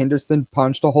hotwired it, Henderson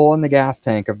punched a hole in the gas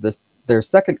tank of their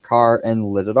second car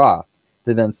and lit it off.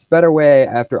 They then sped away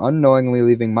after unknowingly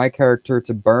leaving my character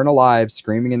to burn alive,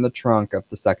 screaming in the trunk of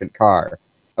the second car.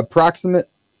 Approximate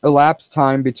elapsed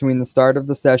time between the start of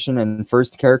the session and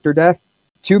first character death?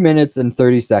 2 minutes and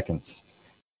 30 seconds.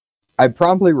 I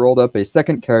promptly rolled up a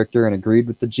second character and agreed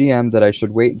with the GM that I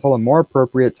should wait until a more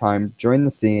appropriate time to join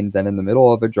the scene than in the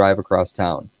middle of a drive across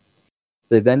town.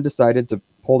 They then decided to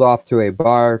pull off to a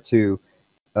bar to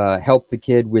help the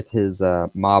kid with his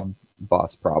mob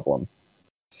boss problem.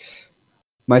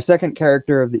 My second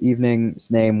character of the evening's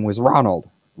name was Ronald.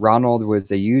 Ronald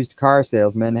was a used car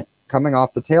salesman coming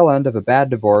off the tail end of a bad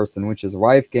divorce in which his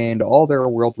wife gained all their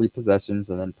worldly possessions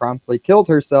and then promptly killed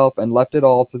herself and left it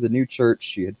all to the new church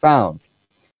she had found.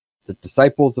 The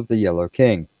Disciples of the Yellow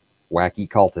King. Wacky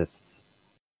cultists.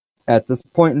 At this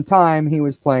point in time, he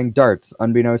was playing darts.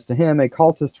 Unbeknownst to him, a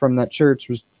cultist from that church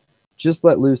was just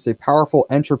let loose a powerful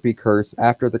entropy curse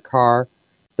after the car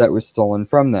that was stolen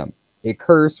from them. A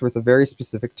curse with a very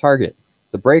specific target.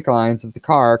 The brake lines of the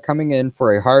car coming in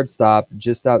for a hard stop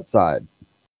just outside.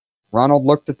 Ronald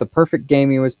looked at the perfect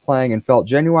game he was playing and felt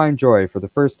genuine joy for the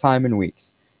first time in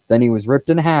weeks. Then he was ripped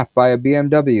in half by a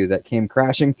BMW that came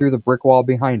crashing through the brick wall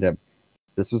behind him.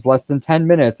 This was less than 10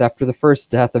 minutes after the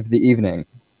first death of the evening.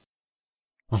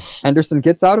 Henderson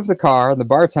gets out of the car, and the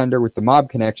bartender with the mob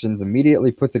connections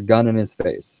immediately puts a gun in his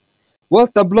face.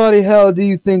 "What the bloody hell do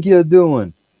you think you're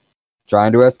doing?"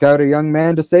 "Trying to escort a young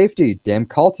man to safety. Damn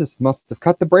cultists must have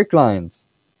cut the brake lines."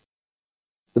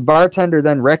 The bartender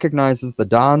then recognizes the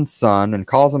Don's son and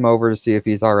calls him over to see if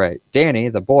he's alright. Danny,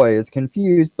 the boy, is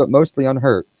confused but mostly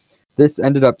unhurt. This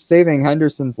ended up saving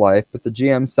Henderson's life, but the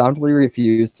GM soundly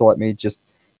refused to let me just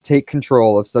take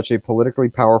control of such a politically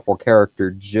powerful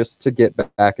character just to get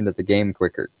back into the game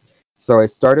quicker. So I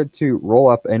started to roll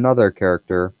up another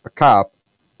character, a cop,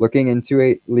 looking into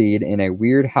a lead in a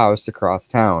weird house across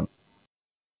town.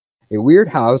 A weird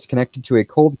house connected to a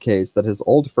cold case that his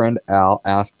old friend Al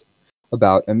asked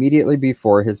about immediately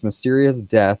before his mysterious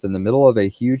death in the middle of a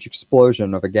huge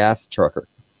explosion of a gas trucker.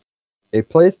 A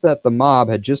place that the mob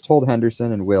had just told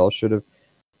Henderson and Will should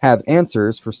have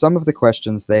answers for some of the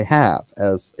questions they have,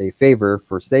 as a favor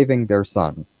for saving their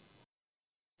son.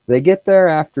 They get there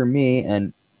after me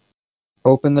and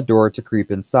open the door to creep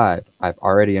inside. I've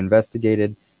already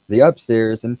investigated the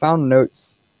upstairs and found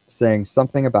notes saying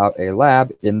something about a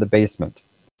lab in the basement.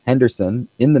 Henderson,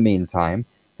 in the meantime,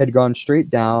 had gone straight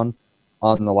down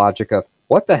on the logic of,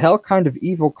 what the hell kind of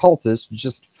evil cultist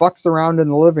just fucks around in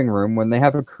the living room when they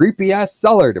have a creepy-ass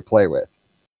cellar to play with?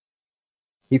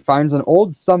 He finds an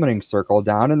old summoning circle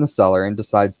down in the cellar and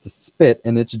decides to spit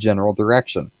in its general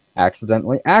direction,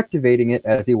 accidentally activating it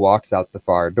as he walks out the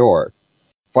far door.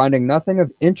 Finding nothing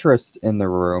of interest in the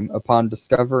room, upon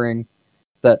discovering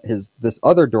that this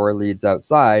other door leads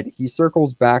outside, he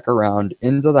circles back around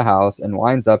into the house and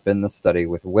winds up in the study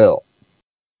with Will.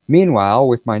 Meanwhile,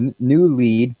 with my new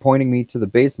lead pointing me to the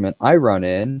basement, I run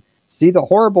in, see the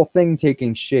horrible thing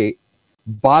taking shape,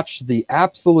 botch the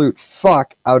absolute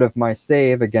fuck out of my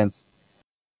save against,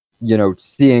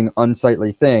 seeing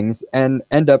unsightly things, and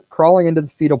end up crawling into the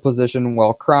fetal position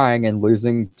while crying and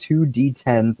losing 2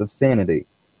 D10s of sanity.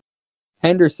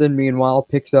 Henderson, meanwhile,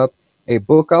 picks up a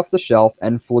book off the shelf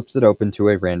and flips it open to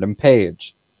a random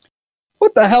page.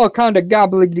 What the hell kind of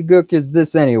gobbledygook is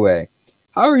this anyway?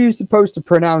 How are you supposed to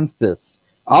pronounce this?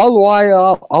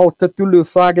 Al-Waya al-Cthulhu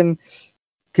Fagan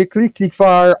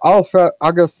Kiklikifar Alpha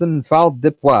Agasin Fal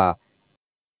Dipwa.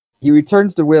 He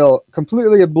returns to Will,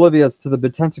 completely oblivious to the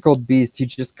betentacled beast he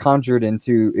just conjured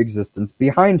into existence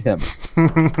behind him.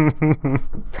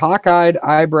 Cockeyed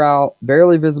eyebrow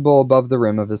barely visible above the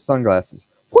rim of his sunglasses.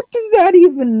 What does that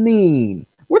even mean?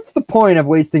 What's the point of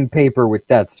wasting paper with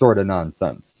that sort of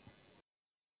nonsense?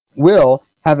 Will,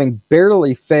 Having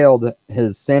barely failed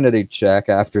his sanity check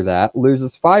after that,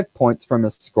 loses 5 points from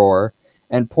his score,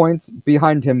 and points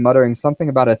behind him muttering something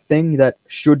about a thing that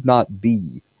should not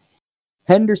be.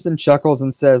 Henderson chuckles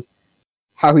and says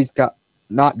how he's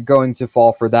not going to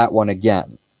fall for that one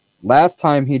again. Last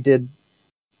time he did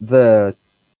the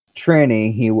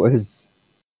tranny, he was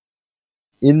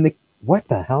in the... What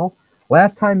the hell?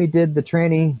 Last time he did the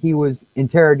tranny, he was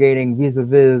interrogating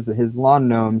vis-a-vis his lawn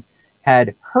gnomes,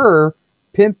 had her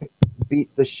pimp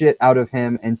beat the shit out of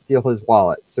him and steal his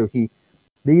wallet. So he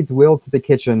leads Will to the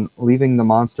kitchen, leaving the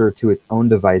monster to its own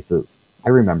devices. I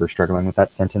remember struggling with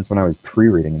that sentence when I was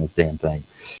pre-reading this damn thing.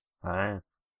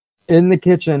 In the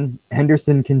kitchen,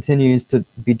 Henderson continues to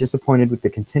be disappointed with the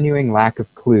continuing lack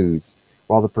of clues,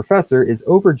 while the professor is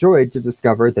overjoyed to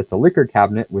discover that the liquor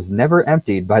cabinet was never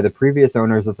emptied by the previous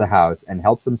owners of the house and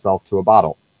helps himself to a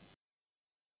bottle.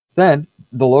 Then,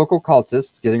 the local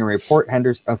cultists, getting a report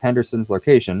of Henderson's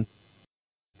location,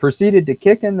 proceeded to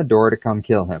kick in the door to come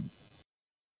kill him.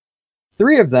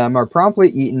 3 of them are promptly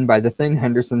eaten by the thing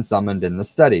Henderson summoned in the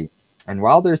study, and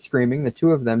while they're screaming, the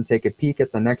 2 of them take a peek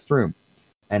at the next room,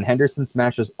 and Henderson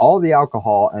smashes all the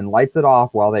alcohol and lights it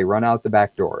off while they run out the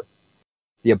back door.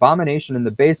 The abomination in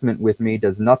the basement with me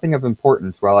does nothing of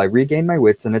importance while I regain my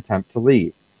wits and attempt to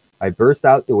leave. I burst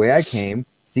out the way I came,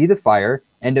 see the fire,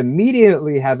 and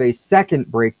immediately have a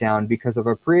second breakdown because of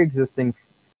a pre-existing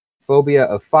phobia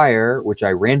of fire, which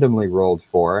I randomly rolled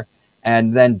for,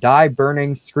 and then die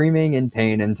burning, screaming in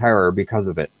pain and terror because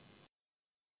of it.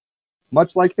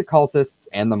 Much like the cultists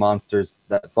and the monsters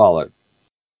that followed.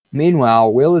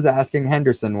 Meanwhile, Will is asking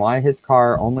Henderson why his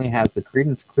car only has the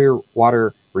Creedence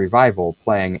Clearwater Revival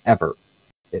playing ever.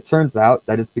 It turns out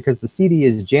that it's because the CD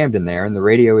is jammed in there and the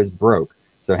radio is broke,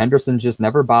 so Henderson just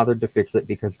never bothered to fix it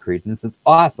because Creedence is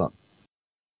awesome.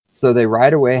 So they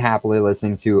ride away happily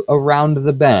listening to Around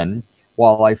the Bend,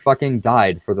 while I fucking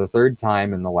died for the 3rd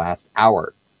time in the last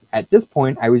hour. At this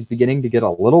point, I was beginning to get a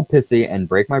little pissy and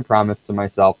break my promise to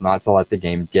myself not to let the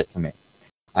game get to me.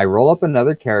 I roll up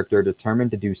another character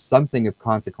determined to do something of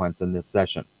consequence in this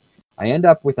session. I end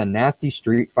up with a nasty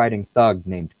street-fighting thug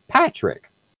named Patrick.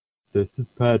 This is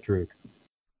Patrick.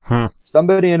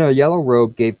 Somebody in a yellow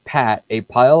robe gave Pat a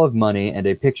pile of money and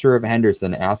a picture of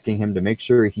Henderson asking him to make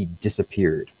sure he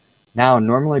disappeared. Now,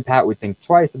 normally Pat would think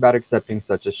twice about accepting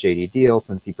such a shady deal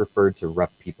since he preferred to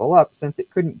rough people up since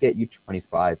it couldn't get you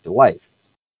 25 to life.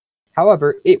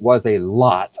 However, it was a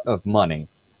lot of money,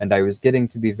 and I was getting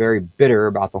to be very bitter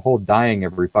about the whole dying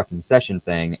every fucking session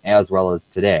thing, as well as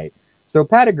today. So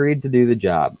Pat agreed to do the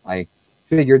job. I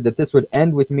figured that this would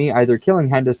end with me either killing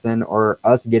Henderson or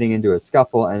us getting into a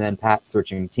scuffle and then Pat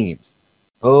switching teams.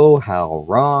 Oh, how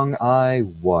wrong I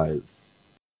was.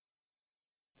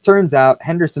 Turns out,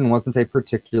 Henderson wasn't a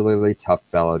particularly tough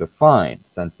fellow to find,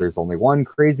 since there's only one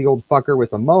crazy old fucker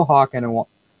with a mohawk and a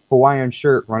Hawaiian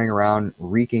shirt running around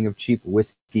reeking of cheap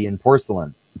whiskey and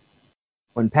porcelain.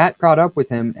 When Pat caught up with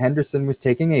him, Henderson was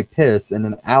taking a piss in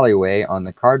an alleyway on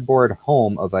the cardboard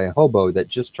home of a hobo that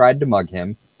just tried to mug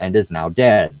him and is now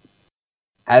dead.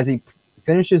 As he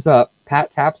finishes up,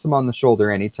 Pat taps him on the shoulder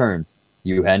and he turns.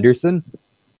 "You Henderson?"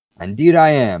 "Indeed I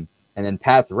am." And then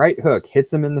Pat's right hook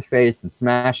hits him in the face and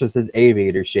smashes his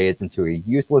aviator shades into a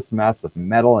useless mess of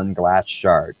metal and glass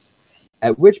shards.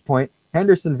 At which point,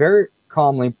 Henderson very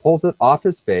calmly pulls it off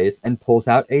his face and pulls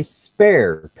out a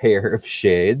spare pair of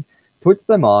shades, puts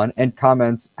them on, and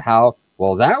comments how,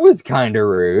 "Well, that was kinda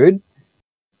rude."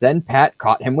 Then Pat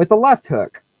caught him with a left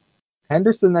hook.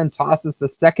 Henderson then tosses the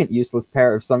second useless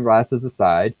pair of sunglasses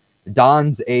aside,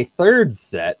 dons a third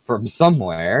set from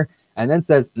somewhere, and then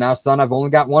says, "Now, son, I've only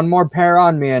got one more pair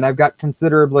on me, and I've got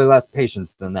considerably less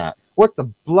patience than that. What the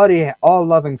bloody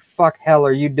all-loving fuck hell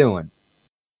are you doing?"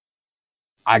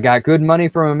 "I got good money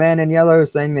from a man in yellow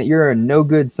saying that you're a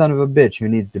no-good son of a bitch who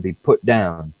needs to be put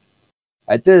down."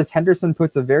 At this, Henderson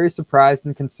puts a very surprised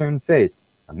and concerned face.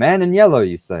 "A man in yellow,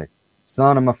 you say?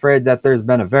 Son, I'm afraid that there's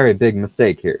been a very big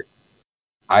mistake here."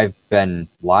 "I've been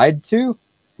lied to?"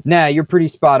 "Nah, you're pretty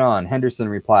spot on," Henderson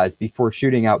replies before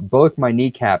shooting out both my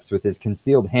kneecaps with his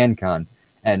concealed handgun,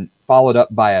 and followed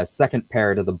up by a second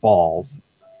pair to the balls.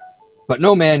 "But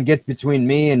no man gets between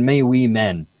me and me wee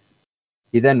men."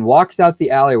 He then walks out the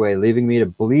alleyway, leaving me to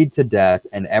bleed to death,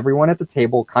 and everyone at the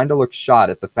table kind of looks shot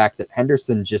at the fact that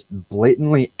Henderson just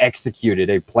blatantly executed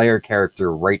a player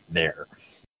character right there.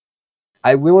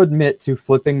 I will admit to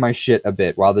flipping my shit a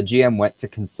bit while the GM went to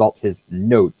consult his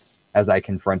notes as I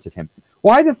confronted him.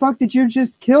 "Why the fuck did you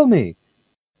just kill me?"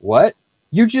 "What?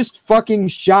 You just fucking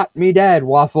shot me dead,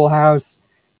 Waffle House."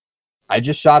 "I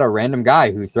just shot a random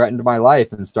guy who threatened my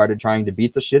life and started trying to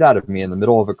beat the shit out of me in the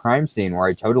middle of a crime scene where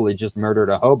I totally just murdered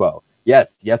a hobo.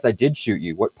 Yes, I did shoot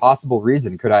you. What possible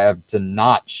reason could I have to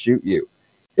not shoot you?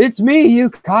 It's me, you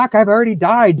cock. I've already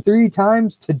died 3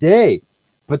 times today.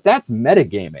 But that's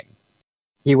metagaming.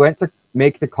 He went to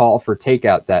make the call for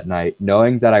takeout that night,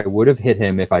 knowing that I would have hit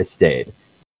him if I stayed.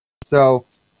 So,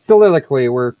 soliloquy,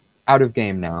 we're out of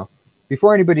game now.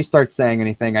 Before anybody starts saying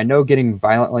anything, I know getting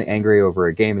violently angry over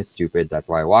a game is stupid. That's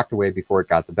why I walked away before it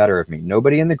got the better of me.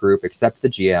 Nobody in the group, except the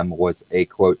GM, was a,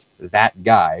 quote, that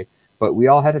guy, but we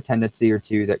all had a tendency or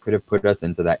two that could have put us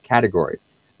into that category.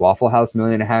 Waffle House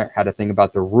Millionaire had a thing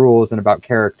about the rules and about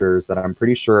characters that I'm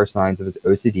pretty sure are signs of his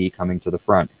OCD coming to the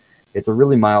front. It's a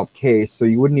really mild case, so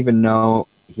you wouldn't even know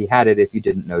he had it if you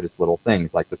didn't notice little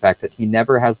things, like the fact that he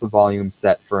never has the volume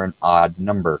set for an odd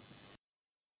number.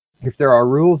 If there are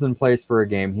rules in place for a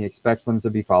game, he expects them to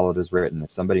be followed as written.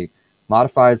 If somebody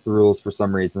modifies the rules for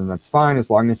some reason, that's fine, as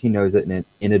long as he knows it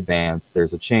in advance,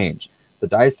 there's a change. The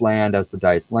dice land as the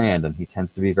dice land, and he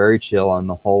tends to be very chill on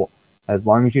the whole, as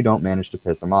long as you don't manage to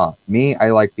piss him off. Me,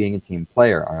 I like being a team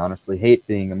player. I honestly hate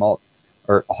being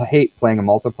hate playing a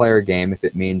multiplayer game if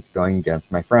it means going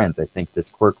against my friends. I think this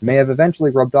quirk may have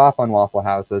eventually rubbed off on Waffle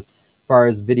House as far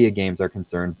as video games are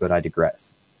concerned, but I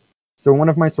digress. So one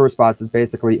of my sore spots is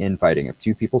basically infighting. If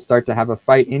 2 people start to have a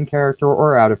fight in character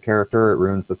or out of character, it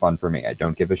ruins the fun for me. I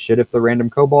don't give a shit if the random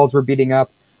kobolds we're beating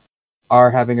up are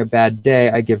having a bad day.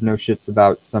 I give no shits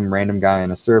about some random guy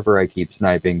on a server I keep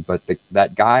sniping, but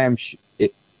that guy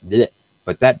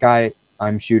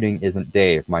I'm shooting isn't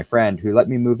Dave, my friend, who let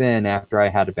me move in after I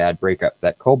had a bad breakup.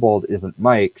 That kobold isn't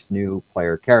Mike's new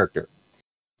player character.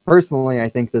 Personally, I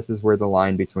think this is where the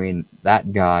line between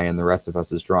that guy and the rest of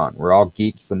us is drawn. We're all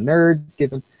geeks and nerds,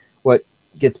 given what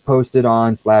gets posted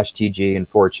on /TG and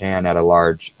 4chan at a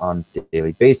large on a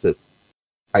daily basis.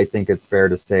 I think it's fair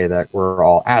to say that we're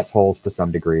all assholes to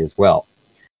some degree as well.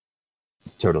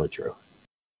 It's totally true.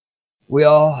 We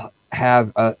all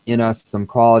have in us some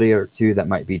quality or two that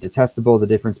might be detestable. The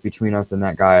difference between us and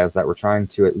that guy is that we're trying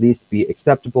to at least be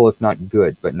acceptable, if not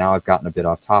good. But now I've gotten a bit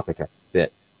off topic a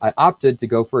bit. I opted to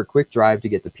go for a quick drive to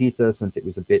get the pizza since it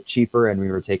was a bit cheaper and we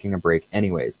were taking a break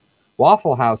anyways.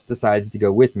 Waffle House decides to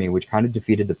go with me, which kind of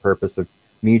defeated the purpose of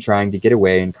me trying to get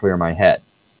away and clear my head.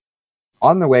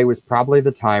 On the way was probably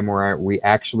the time where we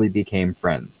actually became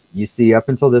friends. You see, up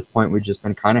until this point, we've just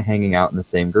been kind of hanging out in the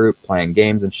same group, playing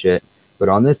games and shit. But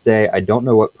on this day, I don't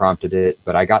know what prompted it,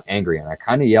 but I got angry and I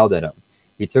kind of yelled at him.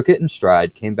 He took it in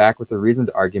stride, came back with a reasoned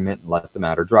argument, and let the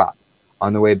matter drop.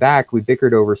 On the way back, we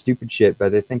bickered over stupid shit,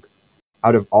 but I think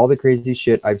out of all the crazy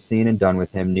shit I've seen and done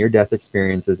with him, near-death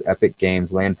experiences, epic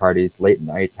games, LAN parties, late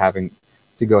nights, having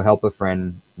to go help a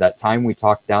friend, that time we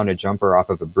talked down a jumper off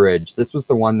of a bridge, this was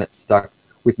the one that stuck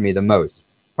with me the most.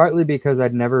 Partly because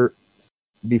I'd never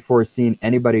before seen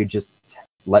anybody just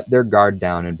let their guard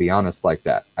down and be honest like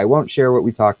that. I won't share what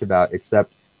we talked about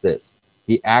except this.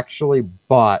 He actually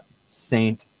bought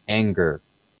Saint Anger.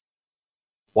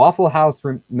 Waffle House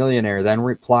Millionaire then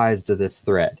replies to this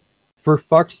thread. For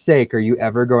fuck's sake, are you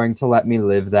ever going to let me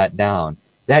live that down?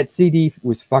 That CD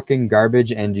was fucking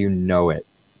garbage and you know it.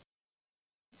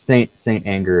 Saint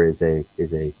Anger is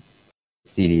a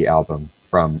CD album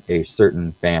from a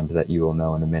certain band that you will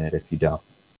know in a minute if you don't.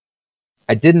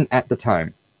 I didn't at the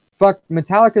time. Fuck,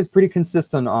 Metallica's pretty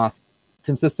consistently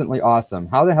awesome.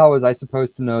 How the hell was I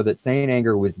supposed to know that Saint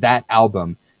Anger was that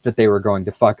album that they were going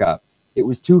to fuck up? It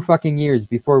was 2 fucking years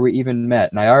before we even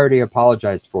met, and I already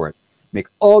apologized for it. Make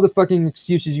all the fucking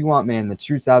excuses you want, man. The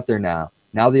truth's out there now.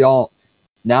 Now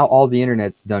all the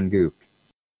internet's done gooped.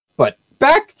 But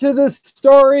back to the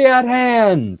story at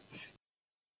hand.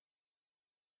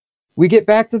 We get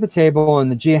back to the table,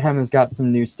 and the GM has got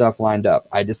some new stuff lined up.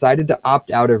 I decided to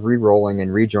opt out of re-rolling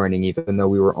and rejoining, even though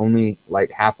we were only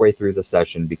like halfway through the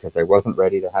session, because I wasn't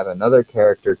ready to have another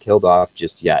character killed off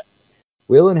just yet.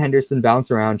 Will and Henderson bounce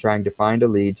around trying to find a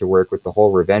lead to work with the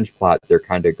whole revenge plot they're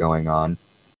kind of going on.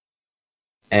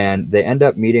 And they end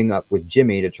up meeting up with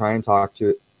Jimmy to try and talk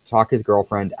his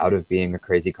girlfriend out of being a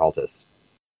crazy cultist.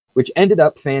 Which ended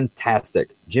up fantastic.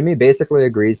 Jimmy basically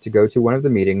agrees to go to one of the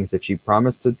meetings if she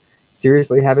promised to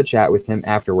seriously have a chat with him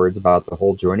afterwards about the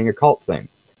whole joining a cult thing.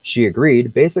 She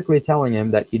agreed, basically telling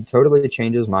him that he'd totally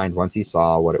change his mind once he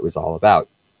saw what it was all about.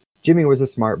 Jimmy was a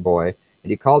smart boy, and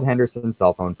he called Henderson's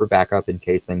cell phone for backup in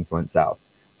case things went south.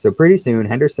 So pretty soon,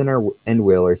 Henderson and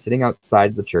Will are sitting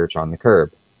outside the church on the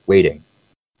curb, waiting.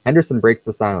 Henderson breaks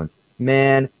the silence.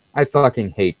 Man, I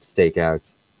fucking hate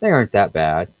stakeouts. They aren't that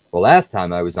bad. Well, last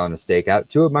time I was on a stakeout,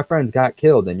 2 of my friends got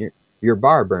killed and your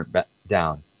bar burnt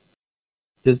down.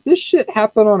 Does this shit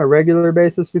happen on a regular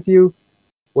basis with you?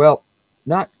 Well,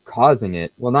 not causing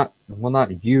it. Well,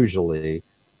 not usually.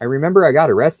 I remember I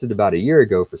got arrested about a year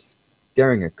ago for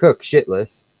scaring a cook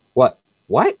shitless. What?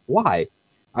 What? Why?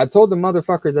 I told the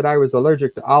motherfucker that I was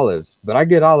allergic to olives, but I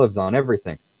get olives on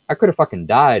everything. I could have fucking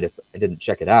died if I didn't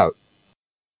check it out.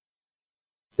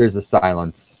 There's a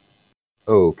silence.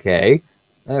 Okay.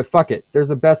 Fuck it.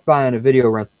 There's a Best Buy and a video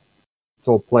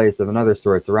rental place of another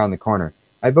sorts around the corner.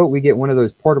 I vote we get one of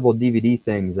those portable DVD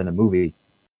things and a movie.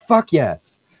 Fuck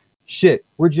yes. Shit,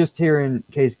 we're just here in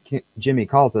case Jimmy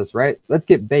calls us, right? Let's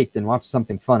get baked and watch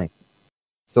something funny.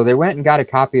 So they went and got a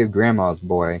copy of Grandma's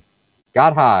Boy,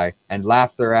 got high, and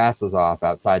laughed their asses off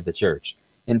outside the church.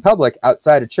 In public,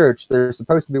 outside a church, they're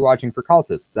supposed to be watching for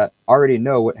cultists that already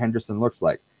know what Henderson looks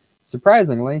like.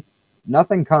 Surprisingly,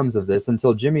 nothing comes of this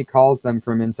until Jimmy calls them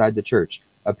from inside the church.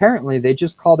 Apparently, they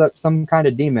just called up some kind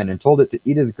of demon and told it to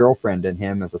eat his girlfriend and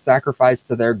him as a sacrifice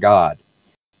to their god.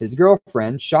 His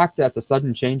girlfriend, shocked at the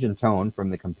sudden change in tone from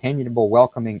the companionable,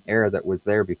 welcoming air that was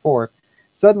there before,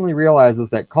 suddenly realizes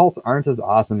that cults aren't as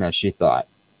awesome as she thought.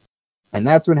 And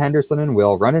that's when Henderson and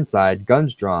Will run inside,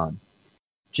 guns drawn.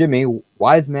 Jimmy,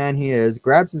 wise man he is,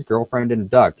 grabs his girlfriend and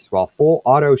ducks while full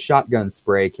auto shotgun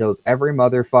spray kills every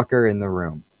motherfucker in the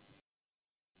room.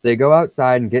 They go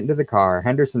outside and get into the car.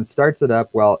 Henderson starts it up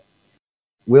while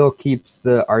Will keeps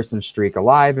the arson streak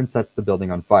alive and sets the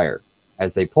building on fire.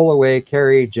 As they pull away,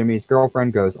 Carrie, Jimmy's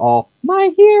girlfriend, goes all,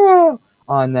 "My hero!"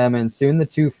 on them, and soon the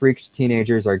two freaked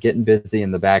teenagers are getting busy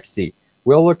in the back seat.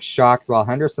 Will looks shocked while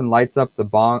Henderson lights the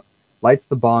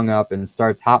bong up and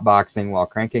starts hotboxing while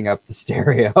cranking up the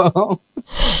stereo.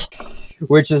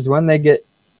 Which is when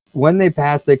they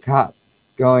passed a cop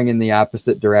going in the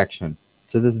opposite direction.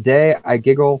 To this day, I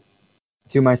giggle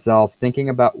to myself thinking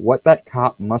about what that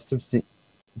cop must have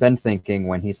been thinking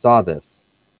when he saw this.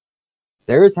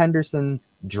 There's Henderson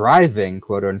driving,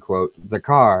 quote unquote, the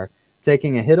car,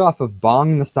 taking a hit off of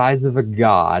bong the size of a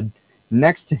god.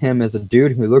 Next to him is a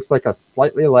dude who looks like a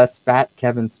slightly less fat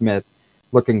Kevin Smith,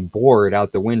 looking bored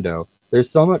out the window. There's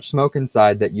so much smoke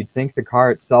inside that you'd think the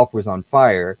car itself was on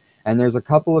fire, and there's a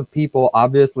couple of people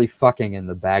obviously fucking in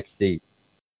the back seat.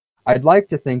 I'd like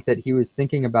to think that he was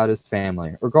thinking about his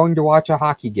family, or going to watch a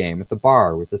hockey game at the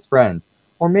bar with his friends,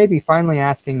 or maybe finally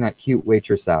asking that cute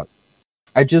waitress out.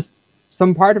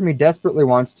 Some part of me desperately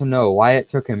wants to know why it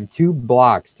took him 2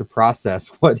 blocks to process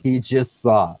what he just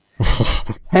saw.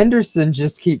 Henderson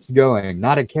just keeps going,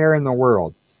 not a care in the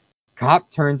world. Cop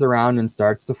turns around and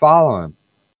starts to follow him.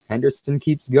 Henderson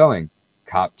keeps going.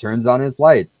 Cop turns on his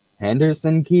lights.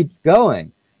 Henderson keeps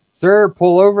going. "Sir,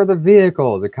 pull over the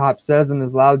vehicle," the cop says in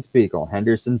his loudspeaker.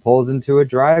 Henderson pulls into a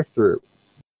drive-thru.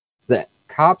 The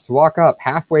cops walk up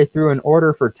halfway through an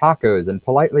order for tacos and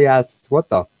politely asks what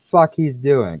the fuck he's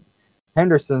doing.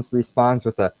 Henderson responds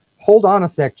with a "hold on a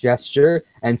sec" gesture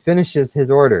and finishes his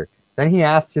order. Then he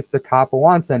asks if the cop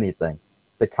wants anything.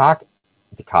 The cop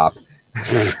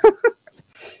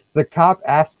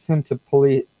asks him to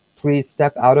please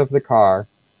step out of the car,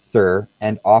 sir,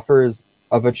 and offers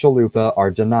of a chalupa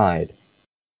are denied.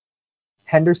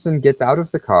 Henderson gets out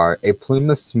of the car, a plume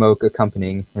of smoke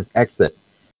accompanying his exit.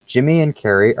 Jimmy and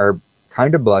Carrie are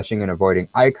kind of blushing and avoiding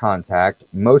eye contact,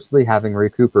 mostly having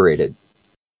recuperated.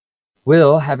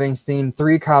 Will, having seen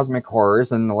 3 cosmic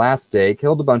horrors in the last day,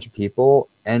 killed a bunch of people,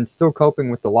 and still coping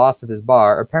with the loss of his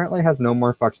bar, apparently has no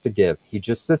more fucks to give. He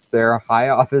just sits there, high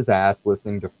off his ass,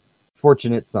 listening to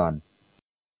Fortunate Son.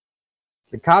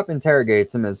 The cop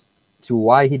interrogates him as to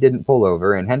why he didn't pull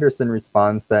over, and Henderson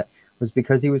responds that it was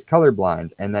because he was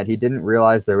colorblind, and that he didn't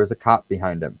realize there was a cop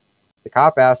behind him. The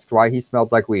cop asked why he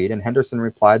smelled like weed, and Henderson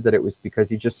replied that it was because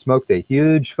he just smoked a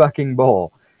huge fucking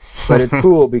bowl. But it's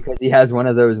cool because he has one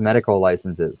of those medical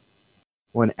licenses.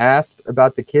 When asked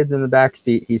about the kids in the back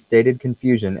seat, he stated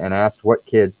confusion and asked what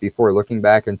kids before looking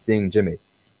back and seeing Jimmy.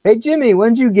 "Hey Jimmy,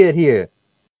 when'd you get here?"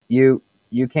 You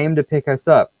came to pick us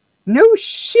up." "No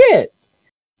shit!"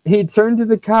 He turned to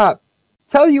the cop.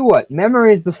 "Tell you what,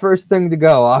 memory is the first thing to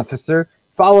go, officer,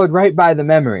 followed right by the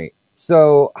memory.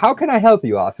 So, how can I help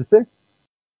you, officer?"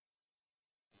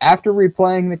 After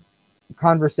replaying the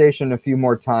conversation a few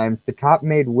more times, the cop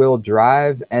made Will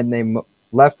drive, and they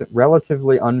left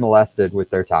relatively unmolested with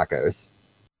their tacos.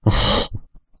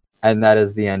 And that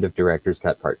is the end of Director's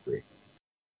Cut Part 3.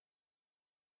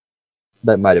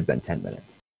 That might have been 10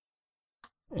 minutes.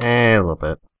 A little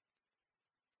bit.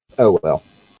 Oh well.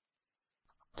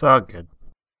 It's all good.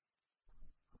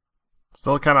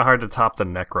 Still kind of hard to top the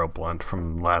Necro Blunt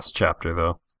from last chapter,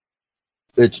 though.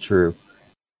 It's true.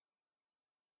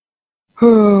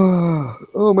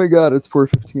 Oh my god, it's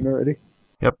 4:15 already.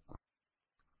 Yep.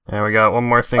 And we got one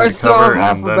more thing I to still cover.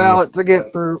 have half a ballot to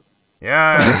get through.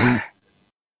 Yeah.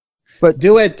 But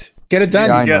do it. Get it done.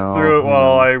 Yeah, I Get know. through it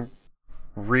while I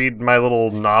read my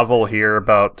little novel here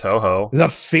about Toho. The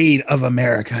fate of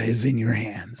America is in your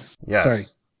hands. Yes. Sorry.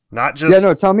 Not just... Yeah,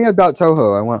 no, tell me about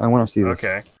Toho. I want to see this.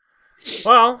 Okay.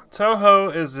 Well,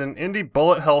 Toho is an indie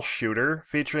bullet hell shooter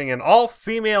featuring an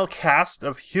all-female cast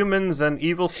of humans and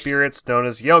evil spirits known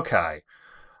as yokai.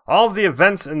 All of the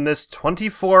events in this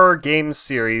 24-game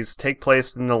series take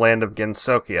place in the land of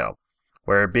Gensokyo,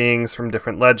 where beings from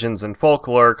different legends and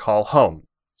folklore call home.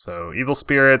 So, evil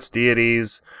spirits,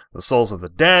 deities, the souls of the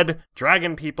dead,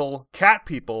 dragon people, cat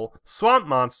people, swamp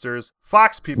monsters,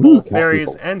 fox people,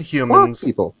 fairies, and humans. Fox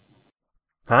people.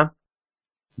 Huh?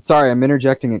 Sorry, I'm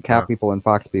interjecting at cat people and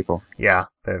fox people. Yeah,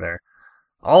 they're there.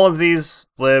 All of these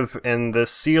live in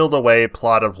this sealed-away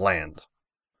plot of land.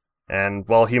 And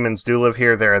while humans do live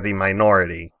here, they're the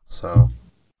minority, so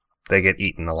they get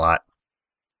eaten a lot.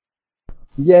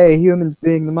 Yay, humans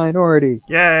being the minority.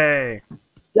 Yay!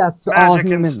 Death to all Magic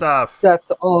and humans. stuff. Death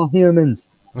to all humans.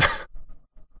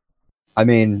 I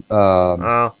mean,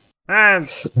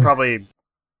 it's probably...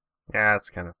 Yeah, it's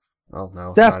kind of... Oh,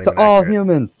 no. Death to all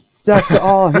humans. Death to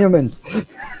all humans.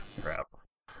 Crap.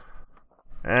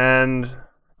 And,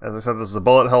 as I said, this is a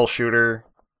bullet hell shooter,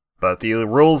 but the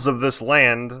rules of this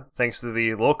land, thanks to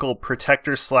the local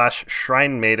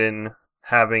protector/shrine maiden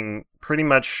having pretty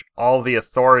much all the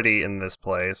authority in this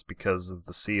place because of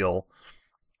the seal,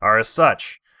 are as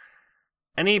such.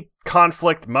 Any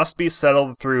conflict must be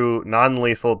settled through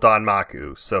non-lethal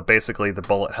Danmaku, so basically the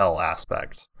bullet hell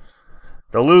aspect.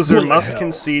 The loser must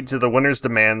concede to the winner's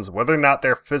demands whether or not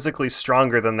they're physically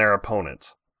stronger than their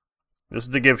opponent. This is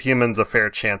to give humans a fair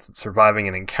chance at surviving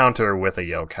an encounter with a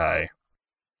yokai.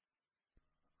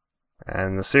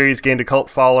 And the series gained a cult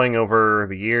following over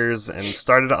the years and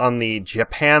started on the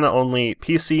Japan-only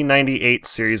PC-98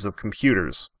 series of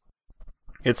computers.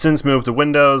 It's since moved to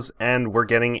Windows, and we're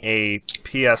getting a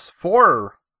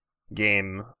PS4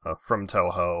 game from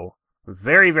Toho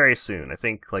very, very soon. I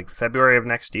think like February of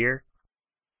next year.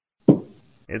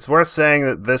 It's worth saying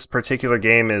that this particular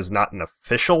game is not an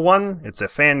official one. It's a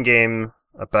fan game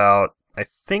about, I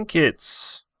think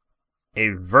it's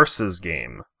a versus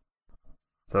game.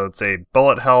 So it's a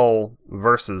bullet hell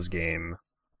versus game.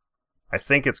 I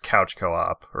think it's couch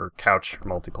co-op or couch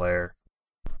multiplayer.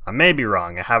 I may be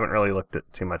wrong. I haven't really looked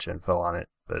at too much info on it,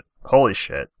 but holy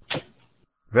shit.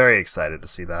 Very excited to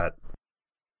see that.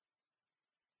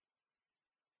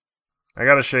 I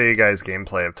gotta show you guys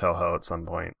gameplay of Toho at some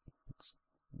point.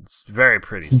 It's very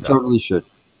pretty stuff. You totally should.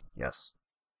 Yes.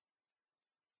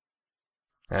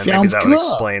 And Sounds maybe that would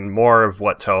explain more of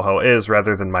what Toho is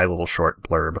rather than my little short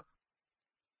blurb.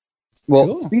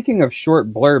 Well, speaking of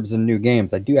short blurbs and new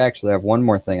games, I do actually have one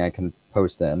more thing I can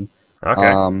post in.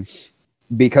 Okay.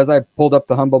 Because I pulled up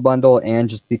the Humble Bundle and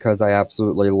just because I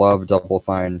absolutely love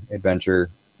DoubleFine Adventure,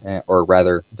 or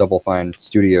rather DoubleFine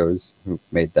Studios, who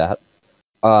made that.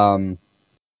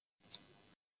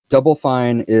 Double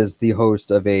Fine is the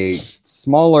host of a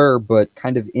smaller but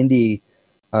kind of indie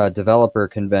developer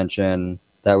convention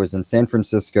that was in San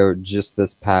Francisco just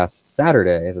this past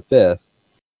Saturday, the 5th,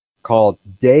 called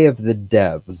Day of the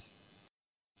Devs.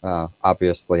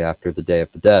 Obviously after the Day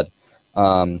of the Dead.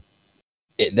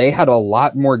 They had a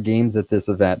lot more games at this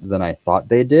event than I thought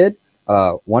they did.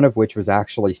 One of which was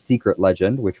actually Secret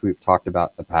Legend, which we've talked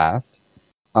about in the past.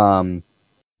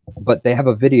 But they have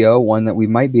a video, one that we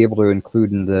might be able to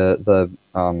include in the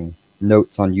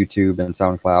notes on YouTube and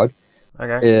SoundCloud,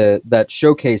 that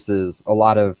showcases a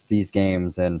lot of these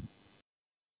games in,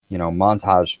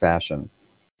 montage fashion.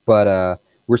 But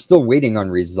we're still waiting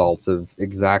on results of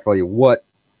exactly what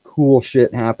cool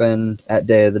shit happened at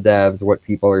Day of the Devs, what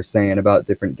people are saying about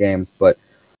different games. But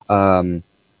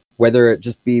whether it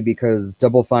just be because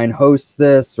Double Fine hosts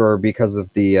this or because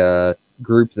of the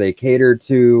group they cater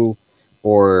to,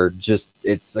 or just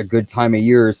it's a good time of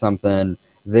year or something,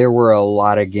 there were a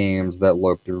lot of games that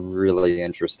looked really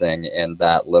interesting in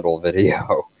that little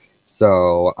video.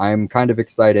 So I'm kind of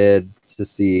excited to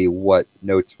see what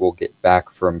notes we'll get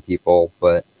back from people.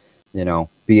 But,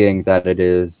 being that it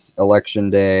is election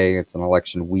day, it's an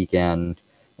election weekend,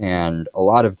 and a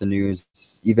lot of the news,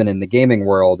 even in the gaming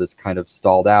world, is kind of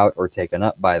stalled out or taken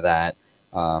up by that,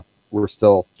 we're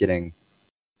still getting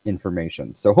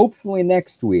information. So hopefully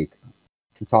next week,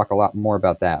 talk a lot more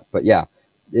about that. But yeah,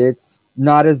 it's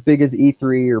not as big as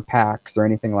E3 or PAX or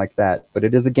anything like that, but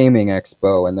it is a gaming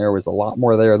expo, and there was a lot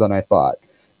more there than I thought.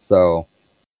 So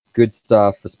good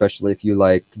stuff, especially if you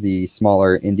like the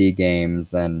smaller indie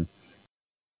games and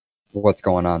what's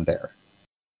going on there.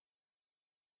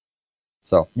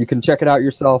 So you can check it out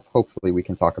yourself. Hopefully we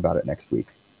can talk about it next week.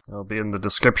 It'll be in the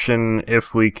description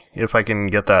if I can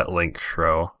get that link,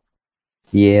 Shro.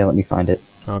 Yeah, let me find it.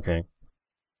 Okay.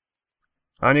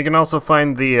 And you can also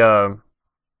find the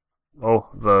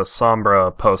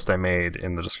Sombra post I made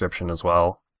in the description as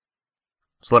well.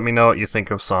 Just let me know what you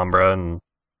think of Sombra, and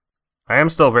I am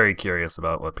still very curious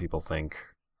about what people think.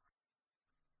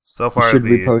 So far, should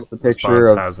we post the picture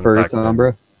of furry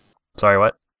Sombra? Sorry,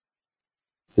 what?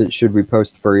 Should we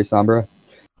post furry Sombra?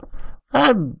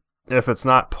 If it's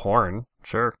not porn,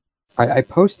 sure. I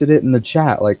posted it in the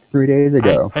chat like 3 days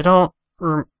ago. I don't...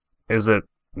 Is it...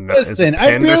 Listen,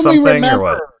 I barely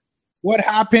remember what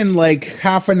happened like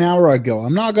half an hour ago.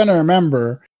 I'm not going to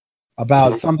remember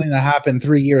about something that happened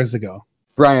 3 years ago.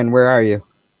 Bryan, where are you?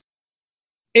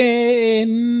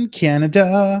 In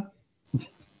Canada.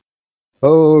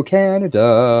 Oh,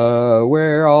 Canada,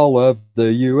 where all of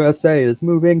the USA is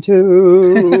moving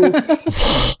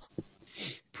to.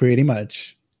 Pretty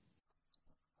much.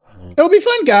 It'll be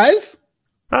fun, guys.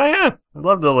 Oh, yeah. I'd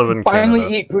love to live in Finally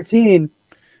Canada. Eat poutine.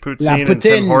 Poutine and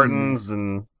Tim Hortons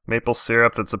and maple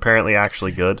syrup that's apparently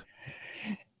actually good.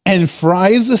 And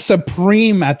fries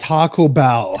supreme at Taco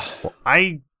Bell. Well,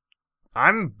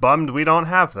 I'm bummed we don't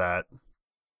have that.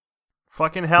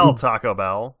 Fucking hell, Taco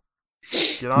Bell.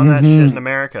 Get on that shit in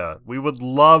America. We would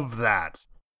love that.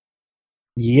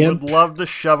 Yep. We would love to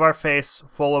shove our face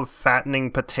full of fattening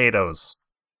potatoes.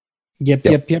 Yep.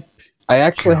 I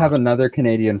actually have another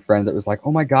Canadian friend that was like,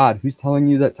 oh my god, who's telling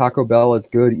you that Taco Bell is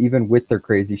good even with their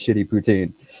crazy shitty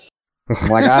poutine? I'm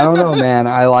like, I don't know, man.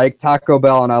 I like Taco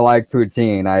Bell and I like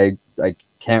poutine. I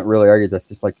can't really argue this.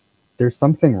 It's like, there's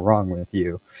something wrong with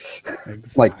you.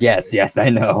 Exactly. Like, yes, I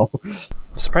know.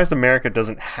 I'm surprised America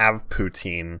doesn't have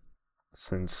poutine.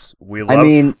 Since we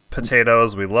love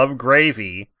potatoes, we love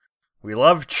gravy, we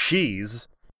love cheese.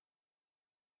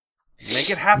 Make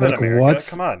it happen, America.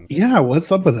 Come on. Yeah,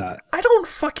 what's up with that? I don't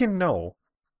fucking know.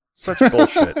 Such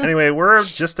bullshit. Anyway, we're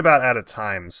just about out of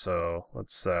time, so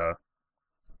let's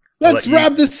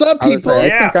wrap this up, people. I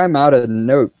think I'm out of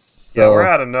notes. So. Yeah, we're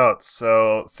out of notes.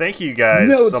 So thank you guys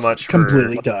so much for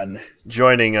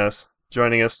joining us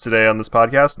today on this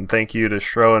podcast, and thank you to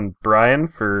Schro and Bryan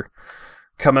for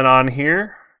coming on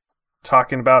here,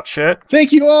 talking about shit.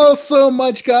 Thank you all so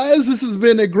much, guys. This has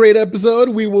been a great episode.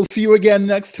 We will see you again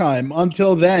next time.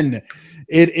 Until then,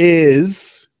 it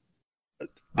is the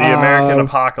American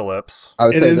Apocalypse. I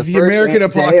would say the American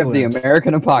Apocalypse. Of the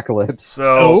American Apocalypse. So,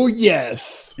 oh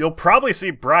yes, you'll probably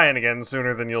see Bryan again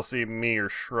sooner than you'll see me or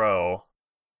Schro,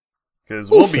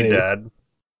 because we'll be dead.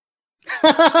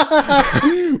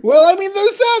 Well, I mean,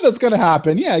 there's that that's going to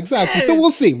happen. Yeah, exactly. So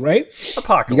we'll see, right?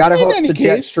 Apocalypse. You got to hope the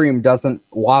jet stream doesn't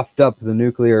waft up the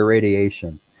nuclear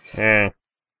radiation.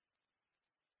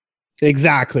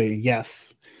 Exactly.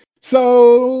 Yes.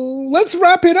 So let's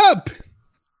wrap it up.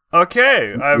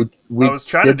 Okay. I was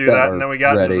trying to do that, and then we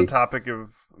got into the topic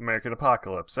of American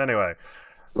Apocalypse. Anyway.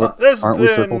 This has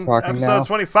been episode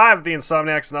 25 of the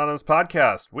Insomniacs Anonymous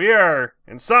podcast. We are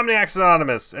Insomniacs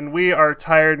Anonymous, and we are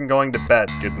tired and going to bed.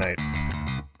 Good night.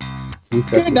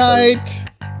 Good night.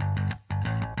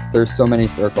 There's so many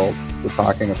circles. We're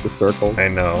talking of the circles. I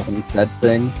know. And he said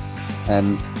things,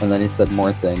 and then he said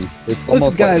more things. It's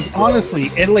listen, guys, like, honestly,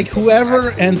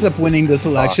 whoever ends up winning this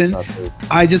election,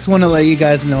 I just want to let you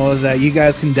guys know that you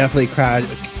guys can definitely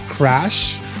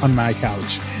crash on my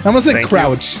couch. I almost said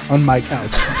crouch on my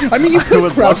couch. I mean, you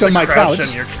could crouch on my couch.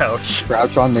 On your couch.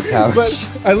 Crouch on the couch. But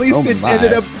at least it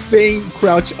ended up saying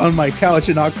crouch on my couch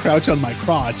and not crouch on my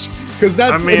crotch. Because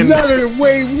that's another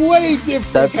way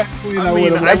different.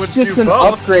 That's just an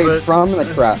upgrade from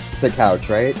the couch,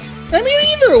 right? I mean,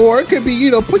 either or. It could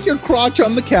be, put your crotch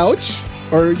on the couch.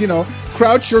 Or,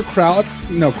 crouch your crotch.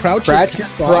 Crouch your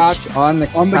crotch on the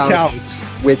couch.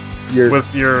 With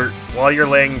your while you're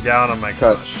laying down on my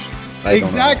couch.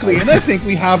 Exactly, and I think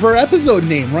we have our episode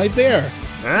name right there.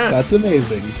 That's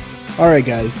amazing. All right,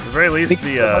 guys. At the very least,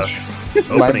 the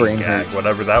opening gag,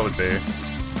 whatever that would be.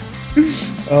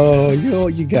 Oh,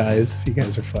 you guys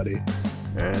are funny.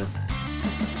 Yeah.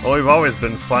 Well, we've always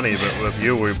been funny, but with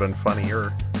you, we've been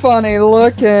funnier. Funny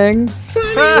looking.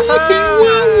 What?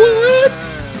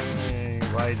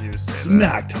 Why'd you say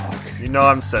Smack talk. You know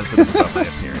I'm sensitive about my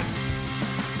appearance.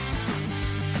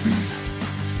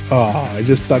 Oh, it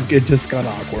just got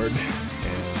awkward.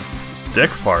 Yeah. Dick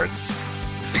farts.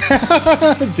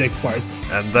 Dick farts.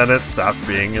 And then it stopped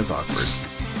being as awkward.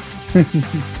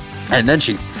 And then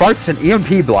she farts an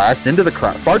EMP blast into the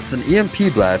crowd. Farts an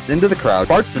EMP blast into the crowd.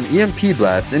 Farts an EMP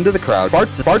blast into the crowd.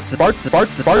 Farts.